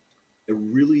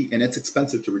it's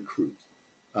expensive to recruit.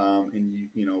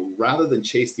 Rather than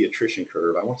chase the attrition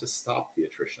curve, I want to stop the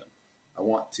attrition. I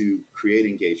want to create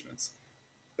engagements.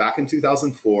 Back in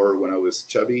 2004, when I was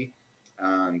chubby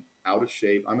and out of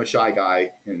shape, I'm a shy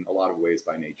guy in a lot of ways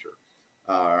by nature.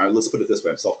 Let's put it this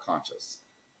way, I'm self-conscious.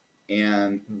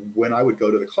 And when I would go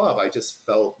to the club, I just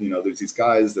felt, there's these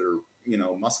guys that are,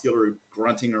 muscular,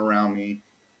 grunting around me,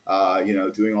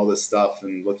 doing all this stuff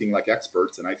and looking like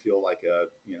experts, and I feel like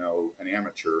an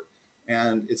amateur,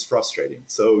 and it's frustrating.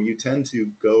 So you tend to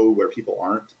go where people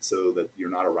aren't so that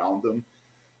you're not around them,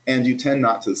 and you tend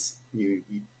not to, you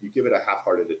give it a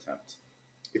half-hearted attempt.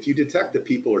 If you detect that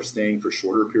people are staying for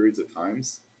shorter periods of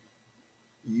times,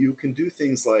 you can do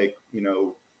things like,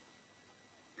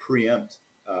 preempt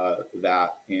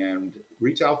that and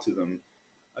reach out to them,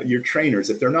 your trainers,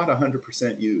 if they're not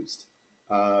 100% used.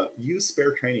 Use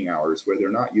spare training hours where they're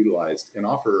not utilized and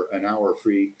offer an hour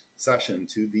free session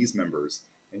to these members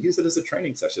and use it as a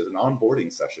training session, an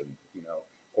onboarding session,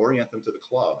 orient them to the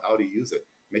club, how to use it,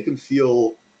 make them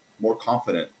feel more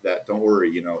confident that don't worry,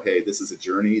 hey, this is a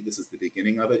journey, this is the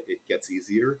beginning of it, it gets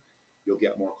easier, you'll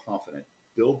get more confident.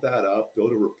 Build that up,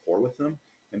 build a rapport with them,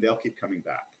 and they'll keep coming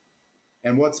back.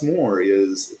 And what's more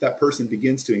is if that person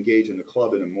begins to engage in the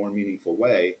club in a more meaningful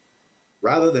way,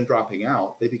 rather than dropping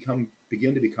out, they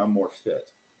begin to become more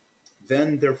fit.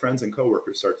 Then their friends and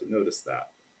coworkers start to notice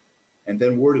that. And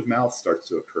then word of mouth starts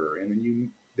to occur, and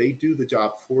then they do the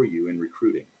job for you in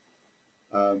recruiting.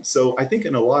 So I think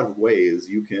in a lot of ways,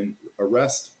 you can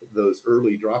arrest those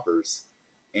early droppers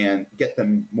and get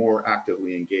them more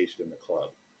actively engaged in the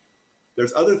club.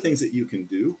 There's other things that you can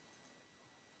do.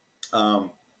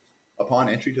 Upon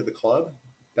entry to the club,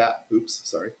 let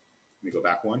me go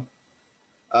back one.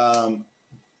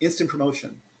 Instant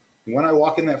promotion. When I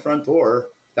walk in that front door,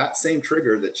 that same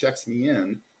trigger that checks me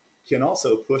in can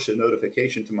also push a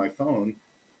notification to my phone.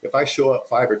 If I show up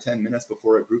 5 or 10 minutes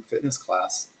before a group fitness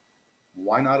class,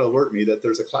 why not alert me that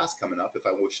there's a class coming up if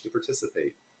I wish to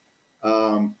participate?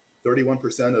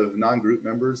 31% of non-group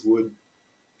members would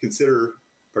consider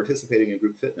participating in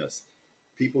group fitness.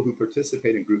 People who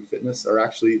participate in group fitness are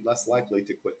actually less likely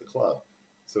to quit the club.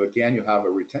 So again, you have a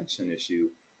retention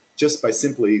issue just by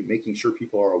simply making sure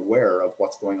people are aware of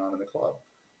what's going on in the club.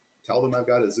 Tell them I've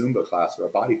got a Zumba class or a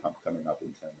body pump coming up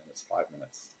in 10 minutes, 5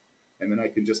 minutes. And then I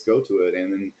can just go to it.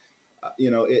 And then,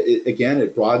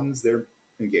 it broadens their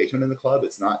engagement in the club.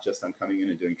 It's not just I'm coming in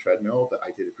and doing treadmill, but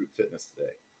I did a group fitness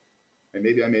today. And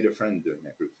maybe I made a friend doing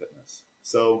that group fitness.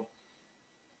 So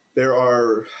there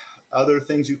are other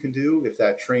things you can do if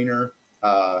that trainer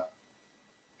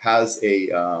has a,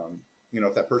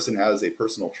 if that person has a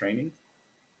personal training.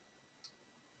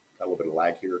 Got a little bit of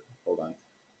lag here. Hold on.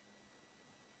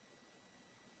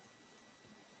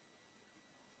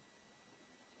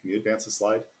 Can you advance the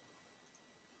slide?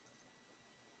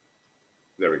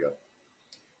 There we go.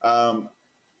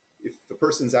 If the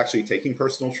person's actually taking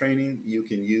personal training, you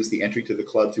can use the entry to the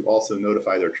club to also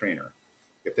notify their trainer.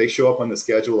 If they show up on the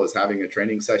schedule as having a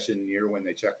training session near when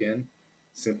they check in,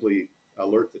 simply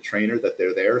alert the trainer that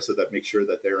they're there so that make sure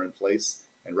that they're in place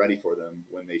and ready for them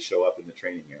when they show up in the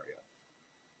training area.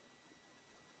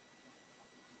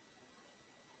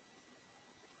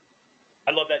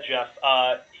 I love that, Jeff.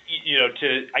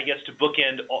 To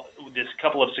bookend this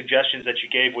couple of suggestions that you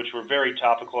gave, which were very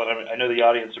topical, and I know the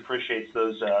audience appreciates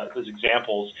those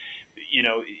examples.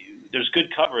 There's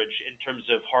good coverage in terms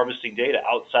of harvesting data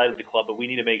outside of the club, but we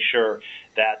need to make sure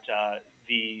that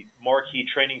the marquee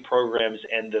training programs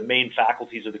and the main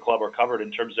faculties of the club are covered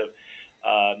in terms of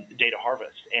data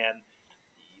harvest. And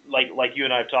like you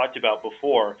and I have talked about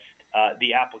before,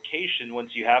 the application,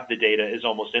 once you have the data, is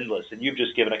almost endless. And you've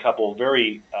just given a couple of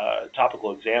very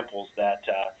topical examples that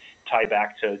tie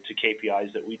back to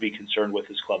KPIs that we'd be concerned with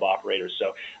as club operators.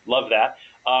 So love that.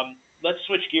 Let's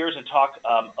switch gears and talk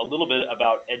a little bit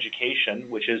about education,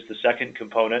 which is the second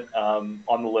component on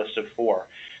the list of 4.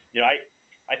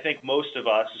 I think most of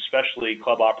us, especially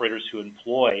club operators who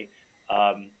employ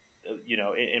a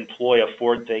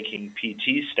forward-thinking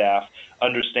PT staff,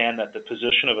 understand that the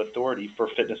position of authority for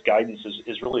fitness guidance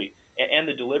is really, and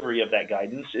the delivery of that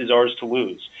guidance is ours to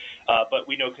lose. But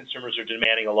we know consumers are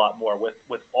demanding a lot more.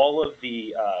 With all of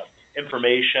the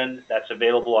information that's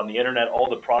available on the internet, all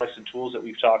the products and tools that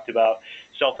we've talked about,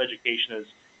 self-education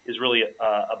is really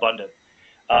abundant.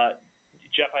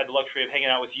 Jeff, I had the luxury of hanging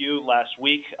out with you last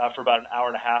week for about an hour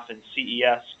and a half in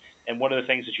CES. And one of the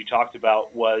things that you talked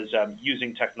about was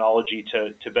using technology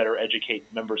to better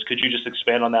educate members. Could you just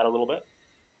expand on that a little bit?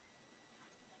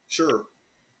 Sure.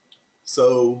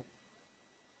 So,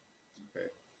 okay.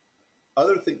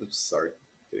 Other things, sorry,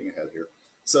 getting ahead here.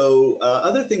 So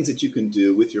other things that you can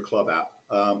do with your club app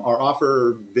are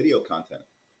offer video content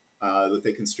that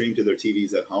they can stream to their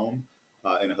TVs at home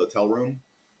in a hotel room.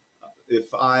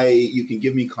 You can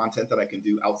give me content that I can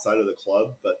do outside of the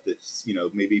club, but that's,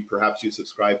 maybe perhaps you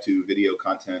subscribe to video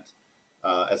content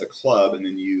as a club, and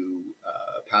then you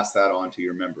pass that on to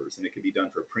your members. And it can be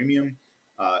done for premium.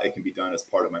 It can be done as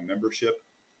part of my membership.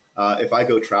 If I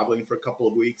go traveling for a couple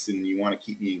of weeks and you want to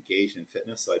keep me engaged in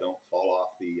fitness so I don't fall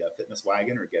off the fitness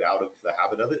wagon or get out of the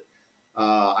habit of it,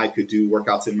 I could do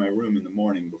workouts in my room in the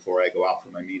morning before I go out for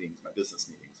my meetings, my business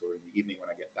meetings, or in the evening when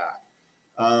I get back.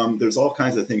 There's all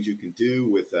kinds of things you can do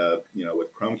with,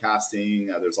 with Chromecasting.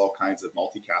 There's all kinds of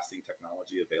multicasting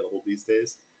technology available these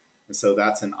days. And so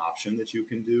that's an option that you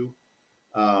can do.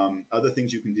 Other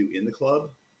things you can do in the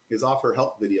club is offer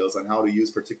help videos on how to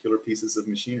use particular pieces of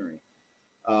machinery.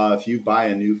 If you buy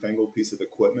a newfangled piece of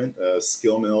equipment, a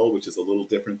skill mill, which is a little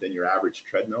different than your average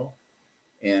treadmill,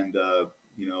 and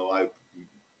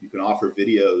you can offer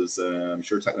videos. I'm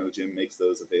sure Techno Gym makes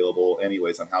those available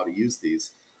anyways on how to use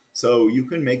these. So you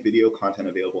can make video content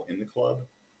available in the club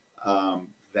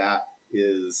that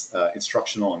is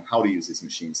instructional on how to use these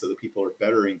machines so that people are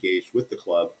better engaged with the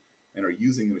club and are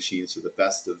using the machines to the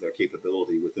best of their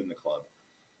capability within the club.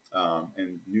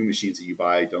 And new machines that you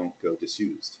buy don't go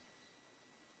disused.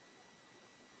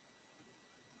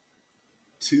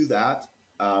 To that,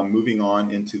 moving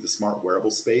on into the smart wearable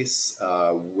space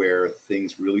where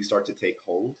things really start to take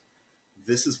hold.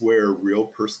 This is where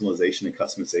real personalization and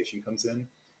customization comes in.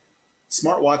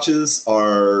 Smartwatches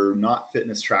are not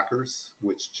fitness trackers,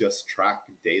 which just track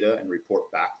data and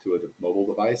report back to a mobile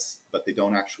device, but they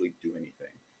don't actually do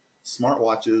anything.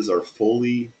 Smartwatches are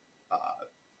fully,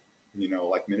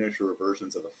 like miniature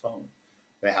versions of a phone.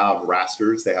 They have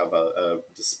rasters, they have a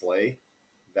display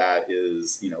that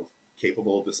is,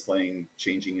 capable of displaying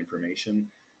changing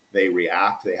information. They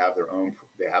react. They have their own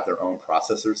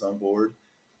processors on board.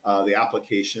 The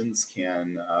applications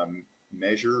can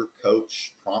measure,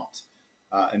 coach, prompt,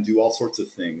 and do all sorts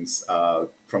of things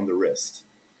from the wrist.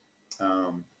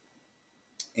 And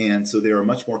so they are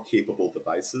much more capable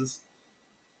devices.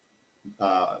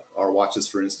 Our watches,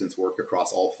 for instance, work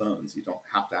across all phones. You don't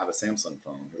have to have a Samsung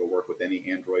phone. It'll work with any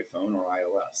Android phone or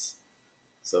iOS.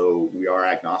 So we are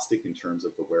agnostic in terms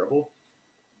of the wearable.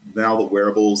 Now the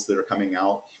wearables that are coming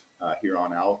out here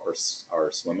on out are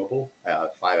swimmable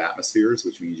at 5 atmospheres,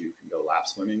 which means you can go lap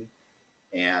swimming.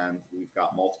 And we've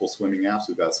got multiple swimming apps.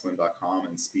 We've got swim.com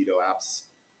and Speedo apps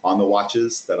on the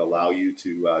watches that allow you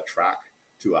to track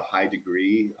to a high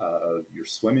degree your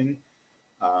swimming.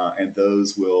 And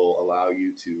those will allow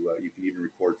you to, you can even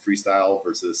record freestyle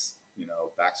versus,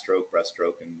 backstroke,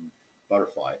 breaststroke, and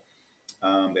butterfly.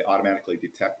 They automatically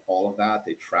detect all of that.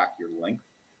 They track your length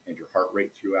and your heart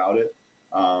rate throughout it.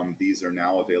 These are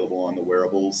now available on the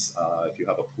wearables. If you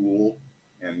have a pool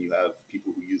and you have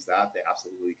people who use that, they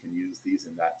absolutely can use these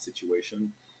in that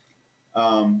situation.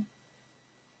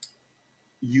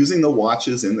 Using the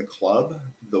watches in the club,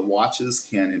 the watches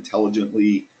can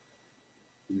intelligently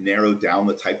narrow down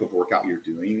the type of workout you're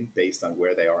doing based on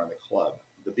where they are in the club.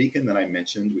 The beacon that I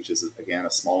mentioned, which is again a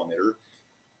small emitter,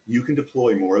 you can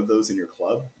deploy more of those in your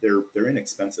club. They're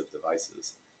inexpensive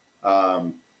devices,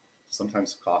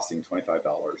 sometimes costing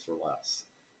 $25 or less.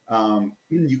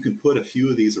 You can put a few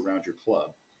of these around your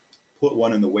club. Put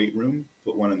one in the weight room,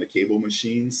 put one in the cable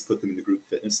machines, put them in the group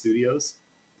fitness studios,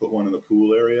 put one in the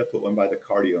pool area, put one by the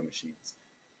cardio machines.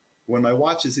 When my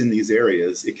watch is in these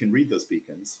areas, it can read those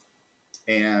beacons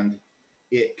and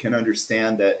it can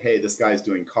understand that, hey, this guy's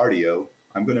doing cardio.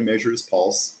 I'm going to measure his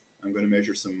pulse. I'm going to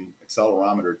measure some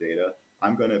accelerometer data.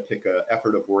 I'm going to pick an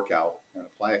effort of workout and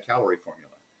apply a calorie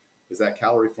formula. Is that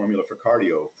calorie formula for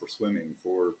cardio, for swimming,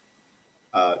 for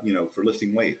for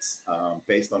lifting weights?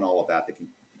 Based on all of that, that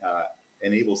can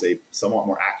enables a somewhat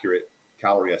more accurate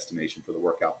calorie estimation for the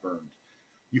workout burned.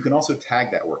 You can also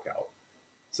tag that workout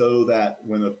so that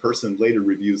when a person later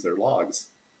reviews their logs,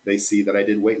 they see that I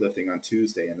did weightlifting on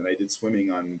Tuesday, and that I did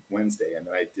swimming on Wednesday, and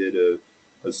that I did a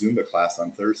Zumba class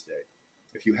on Thursday.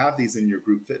 If you have these in your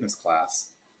group fitness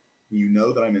class, you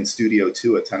know that I'm in studio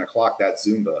 2 at 10 o'clock, that's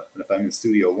Zumba. And if I'm in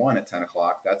studio 1 at 10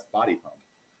 o'clock, that's body pump.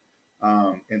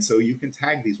 And so you can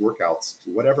tag these workouts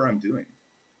to whatever I'm doing.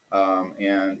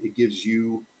 And it gives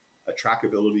you a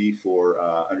trackability for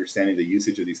understanding the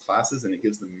usage of these classes, and it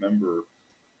gives the member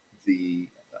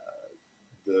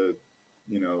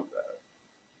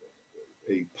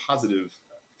a positive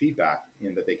feedback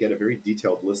in that they get a very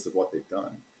detailed list of what they've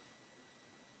done.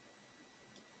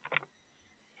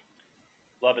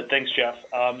 Love it. Thanks, Jeff.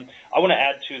 I want to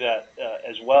add to that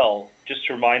as well, just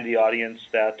to remind the audience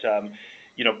that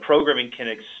programming can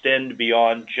extend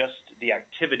beyond just the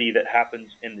activity that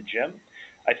happens in the gym.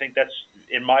 I think that's,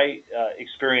 in my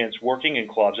experience working in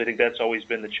clubs, I think that's always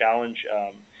been the challenge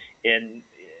in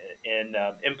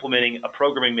implementing a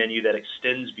programming menu that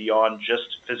extends beyond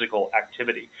just physical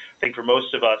activity. I think for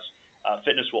most of us,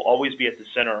 fitness will always be at the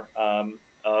center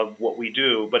of what we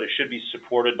do, but it should be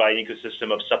supported by an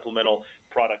ecosystem of supplemental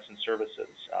products and services.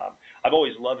 I've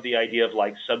always loved the idea of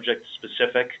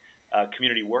subject-specific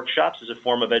community workshops as a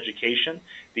form of education,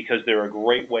 because they're a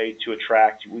great way to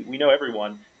attract. We know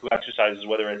everyone who exercises,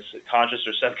 whether it's conscious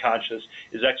or subconscious,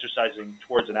 is exercising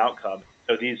towards an outcome.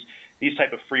 So these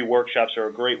type of free workshops are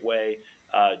a great way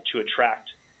to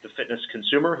attract the fitness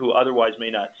consumer who otherwise may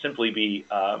not simply be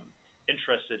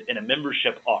interested in a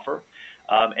membership offer.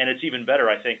 And it's even better,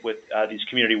 I think, with these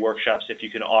community workshops if you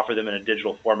can offer them in a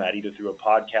digital format, either through a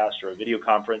podcast or a video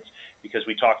conference, because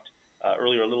we talked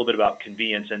earlier a little bit about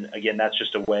convenience, and again, that's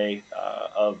just a way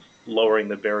of lowering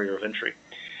the barrier of entry.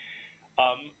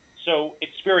 So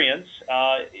experience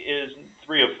is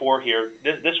 3 of 4 here.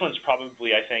 This one's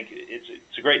probably, I think,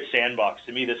 it's a great sandbox.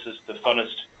 To me, this is the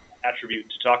funnest attribute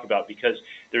to talk about, because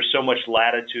there's so much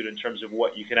latitude in terms of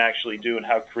what you can actually do and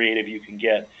how creative you can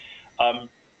get.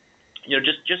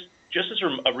 Just as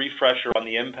a refresher on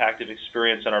the impact of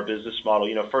experience on our business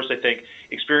model, first, I think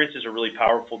experiences are really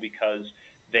powerful because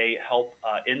they help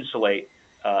insulate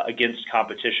against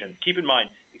competition. Keep in mind,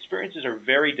 experiences are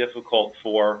very difficult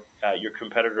for your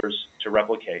competitors to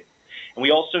replicate. And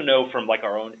we also know from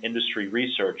our own industry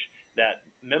research that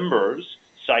members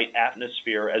cite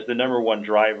atmosphere as the #1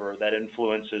 driver that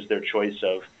influences their choice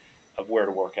of where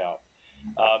to work out.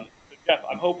 Jeff,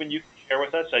 I'm hoping you can share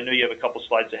with us. I know you have a couple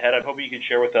slides ahead. I'm hoping you can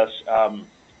share with us.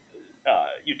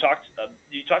 You talked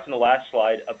in the last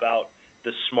slide about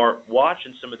the smart watch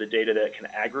and some of the data that it can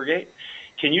aggregate.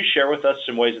 Can you share with us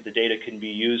some ways that the data can be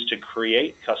used to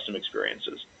create custom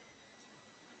experiences?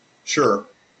 Sure.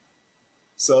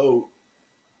 So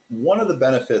one of the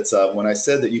benefits of when I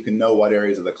said that you can know what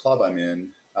areas of the club I'm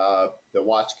in, the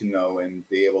watch can know and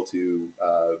be able to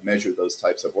measure those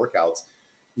types of workouts.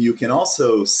 You can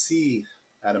also see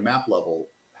at a map level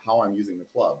how I'm using the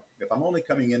club. If I'm only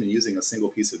coming in and using a single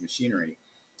piece of machinery,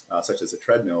 such as a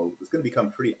treadmill, it's going to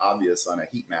become pretty obvious on a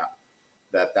heat map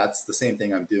that that's the same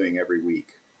thing I'm doing every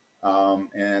week.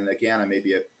 And again, I may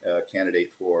be a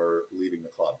candidate for leaving the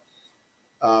club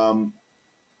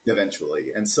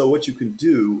eventually. And so what you can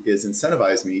do is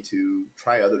incentivize me to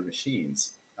try other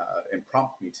machines and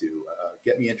prompt me to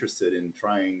get me interested in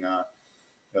trying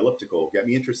elliptical, get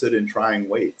me interested in trying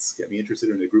weights, get me interested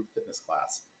in a group fitness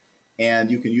class.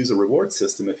 And you can use a reward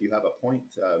system. If you have a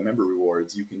point member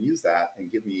rewards, you can use that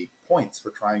and give me points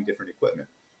for trying different equipment.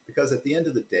 Because at the end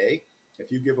of the day,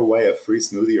 if you give away a free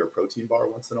smoothie or protein bar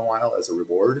once in a while as a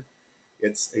reward,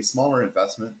 it's a smaller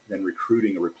investment than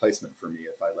recruiting a replacement for me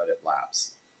if I let it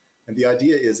lapse. And the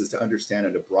idea is to understand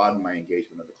and to broaden my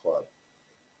engagement of the club.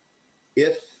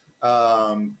 If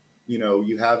you know,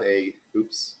 you have a,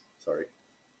 oops, sorry,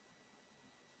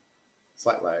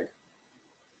 slight lag.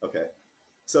 Okay.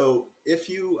 So if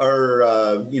you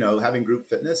are, you know, having group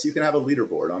fitness, you can have a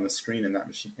leaderboard on the screen in that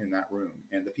machine, in that room,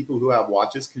 and the people who have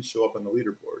watches can show up on the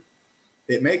leaderboard.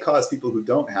 It may cause people who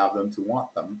don't have them to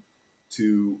want them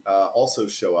to also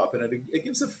show up, and it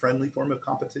gives a friendly form of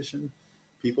competition.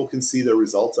 People can see their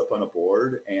results up on a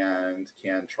board and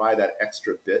can try that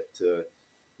extra bit to,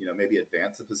 you know, maybe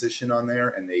advance a position on there,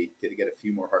 and they get a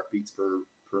few more heartbeats per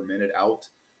minute out.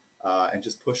 And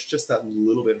just push just that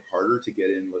little bit harder to get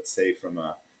in, let's say, from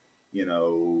a, you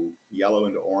know, yellow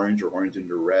into orange or orange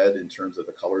into red in terms of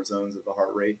the color zones of the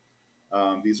heart rate.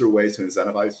 These are ways to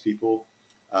incentivize people.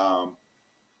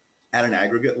 At an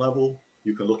aggregate level,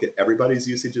 you can look at everybody's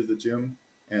usage of the gym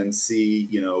and see,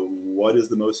 you know, what is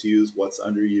the most used, what's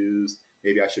underused.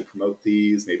 Maybe I should promote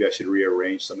these. Maybe I should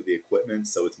rearrange some of the equipment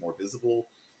so it's more visible.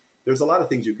 There's a lot of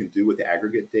things you can do with the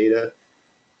aggregate data.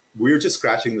 We're just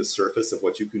scratching the surface of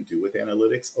what you can do with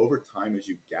analytics. Over time, as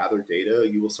you gather data,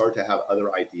 you will start to have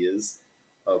other ideas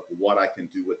of what I can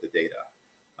do with the data.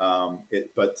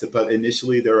 But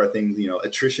initially, there are things, you know,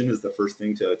 attrition is the first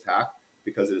thing to attack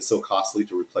because it is so costly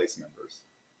to replace members.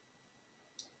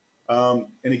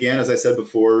 And again, as I said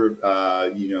before,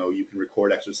 you know, you can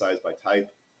record exercise by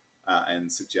type and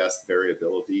suggest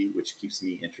variability, which keeps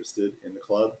me interested in the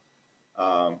club.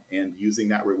 And using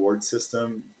that reward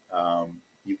system,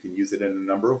 you can use it in a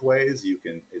number of ways. You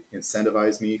can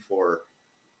incentivize me for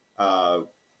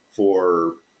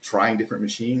trying different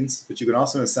machines, but you can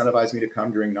also incentivize me to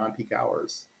come during non-peak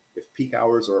hours. If peak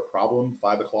hours are a problem,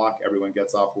 5 o'clock, everyone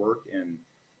gets off work and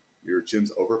your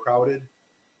gym's overcrowded.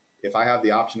 If I have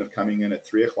the option of coming in at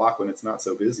 3 o'clock when it's not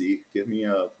so busy, give me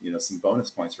some bonus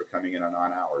points for coming in on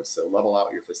hours. So level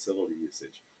out your facility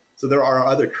usage. So there are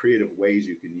other creative ways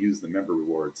you can use the member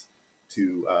rewards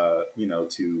to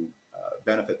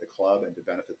benefit the club and to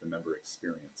benefit the member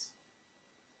experience.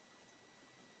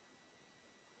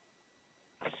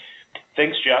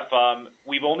 Thanks, Jeff.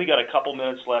 We've only got a couple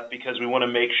minutes left because we want to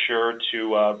make sure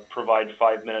to provide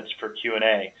 5 minutes for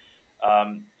Q&A.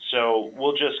 So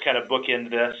we'll just kind of bookend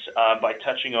this by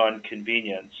touching on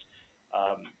convenience.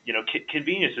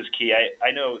 Convenience is key.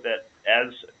 I know that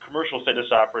as commercial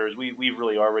fitness operators, we've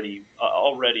really already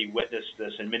witnessed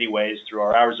this in many ways through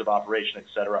our hours of operation, et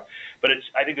cetera. But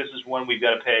I think this is one we've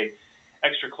got to pay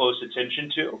extra close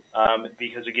attention to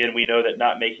because, again, we know that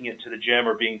not making it to the gym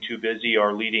or being too busy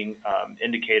are leading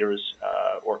indicators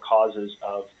or causes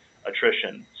of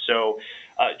attrition. So,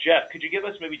 Jeff, could you give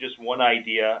us maybe just one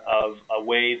idea of a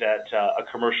way that a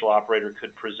commercial operator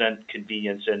could present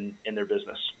convenience in their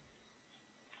business?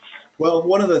 Well,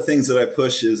 one of the things that I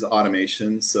push is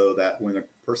automation so that when a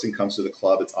person comes to the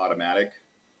club, it's automatic.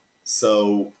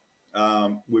 So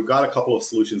we've got a couple of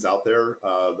solutions out there.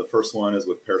 The first one is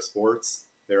with Pair Sports.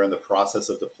 They're in the process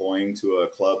of deploying to a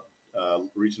club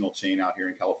regional chain out here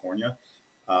in California.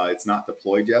 It's not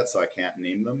deployed yet, so I can't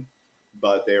name them,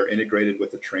 but they're integrated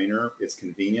with the trainer. It's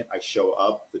convenient. I show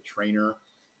up, the trainer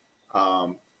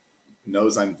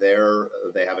knows I'm there.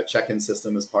 They have a check-in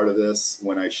system as part of this.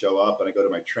 When I show up and I go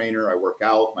to my trainer, I work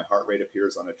out, my heart rate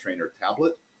appears on a trainer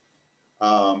tablet.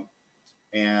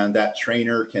 And that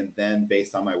trainer can then,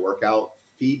 based on my workout,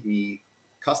 feed me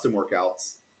custom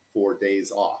workouts for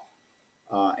days off.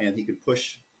 And he can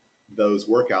push those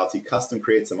workouts. He custom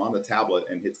creates them on the tablet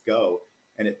and hits go,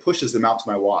 and it pushes them out to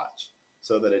my watch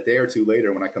so that a day or two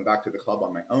later, when I come back to the club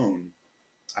on my own,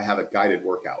 I have a guided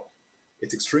workout.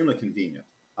 It's extremely convenient.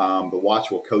 The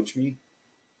watch will coach me.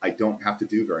 I don't have to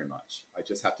do very much. I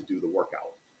just have to do the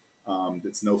workout.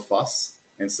 It's no fuss,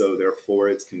 and so therefore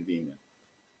it's convenient.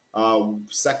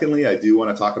 Secondly, I do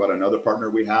want to talk about another partner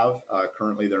we have.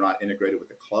 Currently, they're not integrated with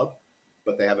the club,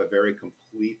 but they have a very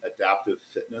complete adaptive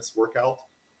fitness workout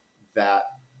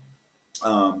that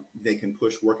they can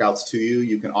push workouts to you.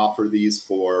 You can offer these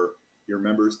for your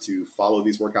members to follow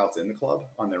these workouts in the club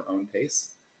on their own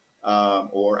pace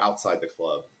or outside the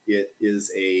club. It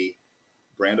is a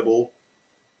brandable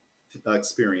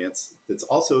experience that's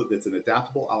an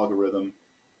adaptable algorithm.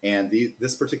 And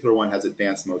this particular one has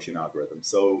advanced motion algorithm.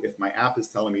 So if my app is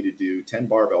telling me to do 10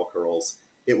 barbell curls,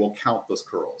 it will count those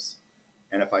curls.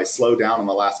 And if I slow down on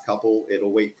the last couple,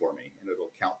 it'll wait for me and it'll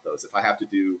count those. If I have to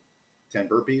do 10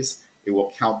 burpees, it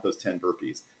will count those 10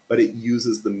 burpees, but it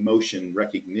uses the motion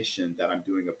recognition that I'm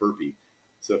doing a burpee.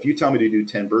 So if you tell me to do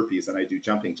 10 burpees and I do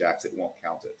jumping jacks, it won't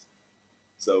count it.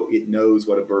 So it knows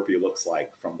what a burpee looks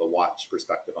like from the watch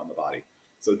perspective on the body.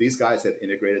 So these guys have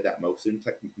integrated that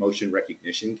motion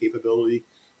recognition capability.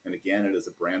 And again, it is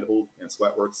a brandable, and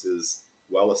Sweatworks is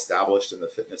well established in the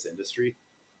fitness industry.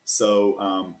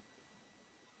 So,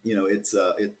 you know, it's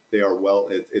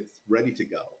ready to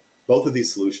go. Both of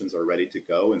these solutions are ready to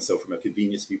go. And so from a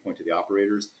convenience viewpoint to the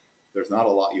operators, there's not a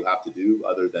lot you have to do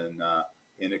other than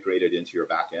integrate it into your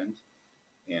back end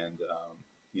and,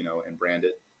 you know, and brand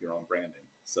it your own branding.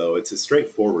 So it's a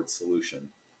straightforward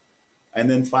solution. And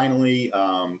then finally, you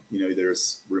know,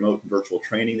 there's remote and virtual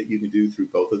training that you can do through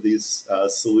both of these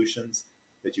solutions,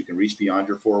 that you can reach beyond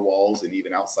your four walls and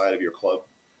even outside of your club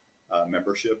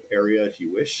membership area if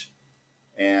you wish.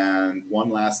 And one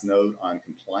last note on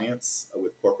compliance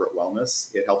with corporate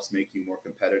wellness. It helps make you more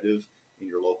competitive in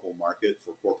your local market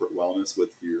for corporate wellness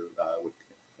with your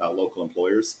local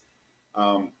employers.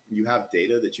 You have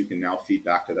data that you can now feed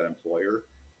back to that employer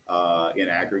in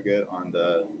aggregate on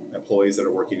the employees that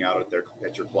are working out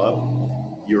at your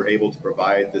club. You're able to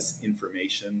provide this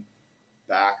information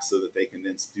back so that they can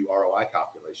then do ROI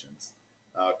calculations.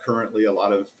 Currently, a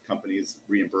lot of companies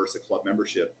reimburse a club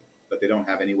membership, but they don't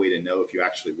have any way to know if you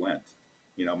actually went.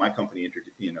 You know, my company,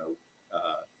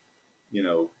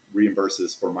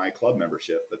 reimburses for my club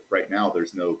membership, but right now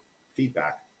there's no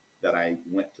feedback that I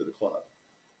went to the club.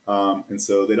 And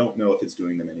so they don't know if it's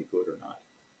doing them any good or not.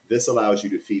 This allows you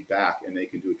to feed back, and they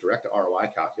can do direct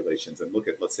ROI calculations and look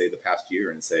at, let's say, the past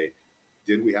year and say,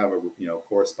 did we have a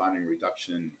corresponding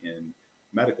reduction in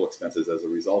medical expenses as a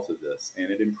result of this? And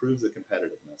it improves the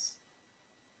competitiveness.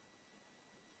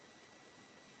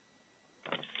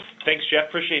 Thanks, Jeff.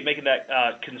 Appreciate making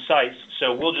that concise.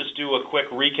 So we'll just do a quick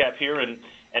recap here and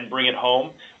bring it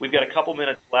home. We've got a couple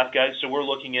minutes left, guys, so we're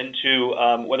looking into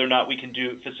whether or not we can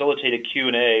facilitate a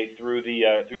Q&A through the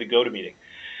GoToMeeting.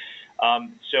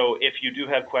 So if you do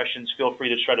have questions, feel free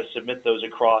to try to submit those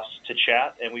across to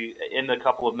chat, and in the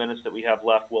couple of minutes that we have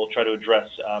left, we'll try to address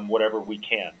whatever we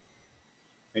can.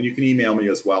 And you can email me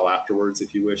as well afterwards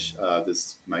if you wish. This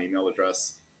is my email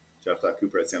address,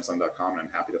 jeff.cooper@samsung.com, and I'm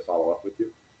happy to follow up with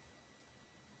you.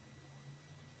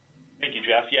 Thank you,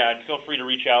 Jeff. Yeah, and feel free to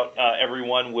reach out.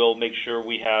 Everyone will make sure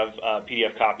we have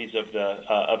PDF copies of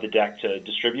the deck to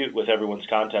distribute with everyone's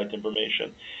contact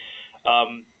information.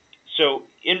 So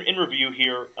in review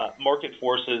here, market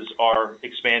forces are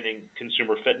expanding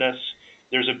consumer fitness.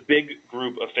 There's a big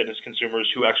group of fitness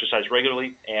consumers who exercise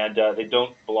regularly, and they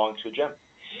don't belong to a gym.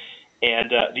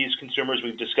 And these consumers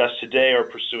we've discussed today are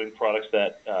pursuing products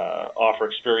that offer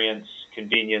experience,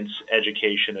 convenience,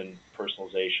 education, and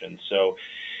personalization. So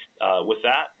with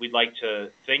that, we'd like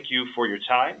to thank you for your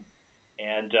time.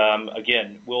 And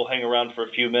again, we'll hang around for a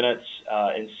few minutes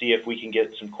and see if we can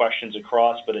get some questions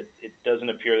across, but it doesn't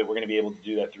appear that we're going to be able to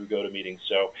do that through GoToMeeting.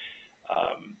 So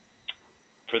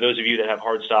for those of you that have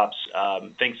hard stops,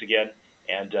 thanks again,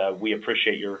 and we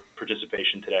appreciate your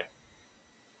participation today.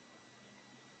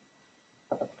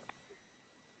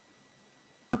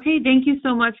 Okay, thank you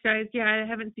so much, guys. Yeah, I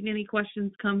haven't seen any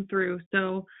questions come through,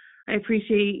 so I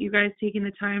appreciate you guys taking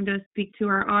the time to speak to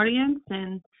our audience.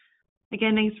 And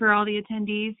again, thanks for all the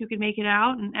attendees who could make it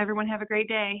out, and everyone have a great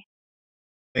day.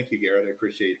 Thank you, Garrett. I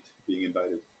appreciate being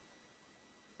invited.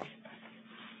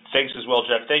 Thanks as well,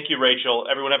 Jeff. Thank you, Rachel.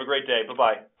 Everyone have a great day.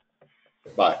 Bye-bye.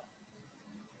 Bye.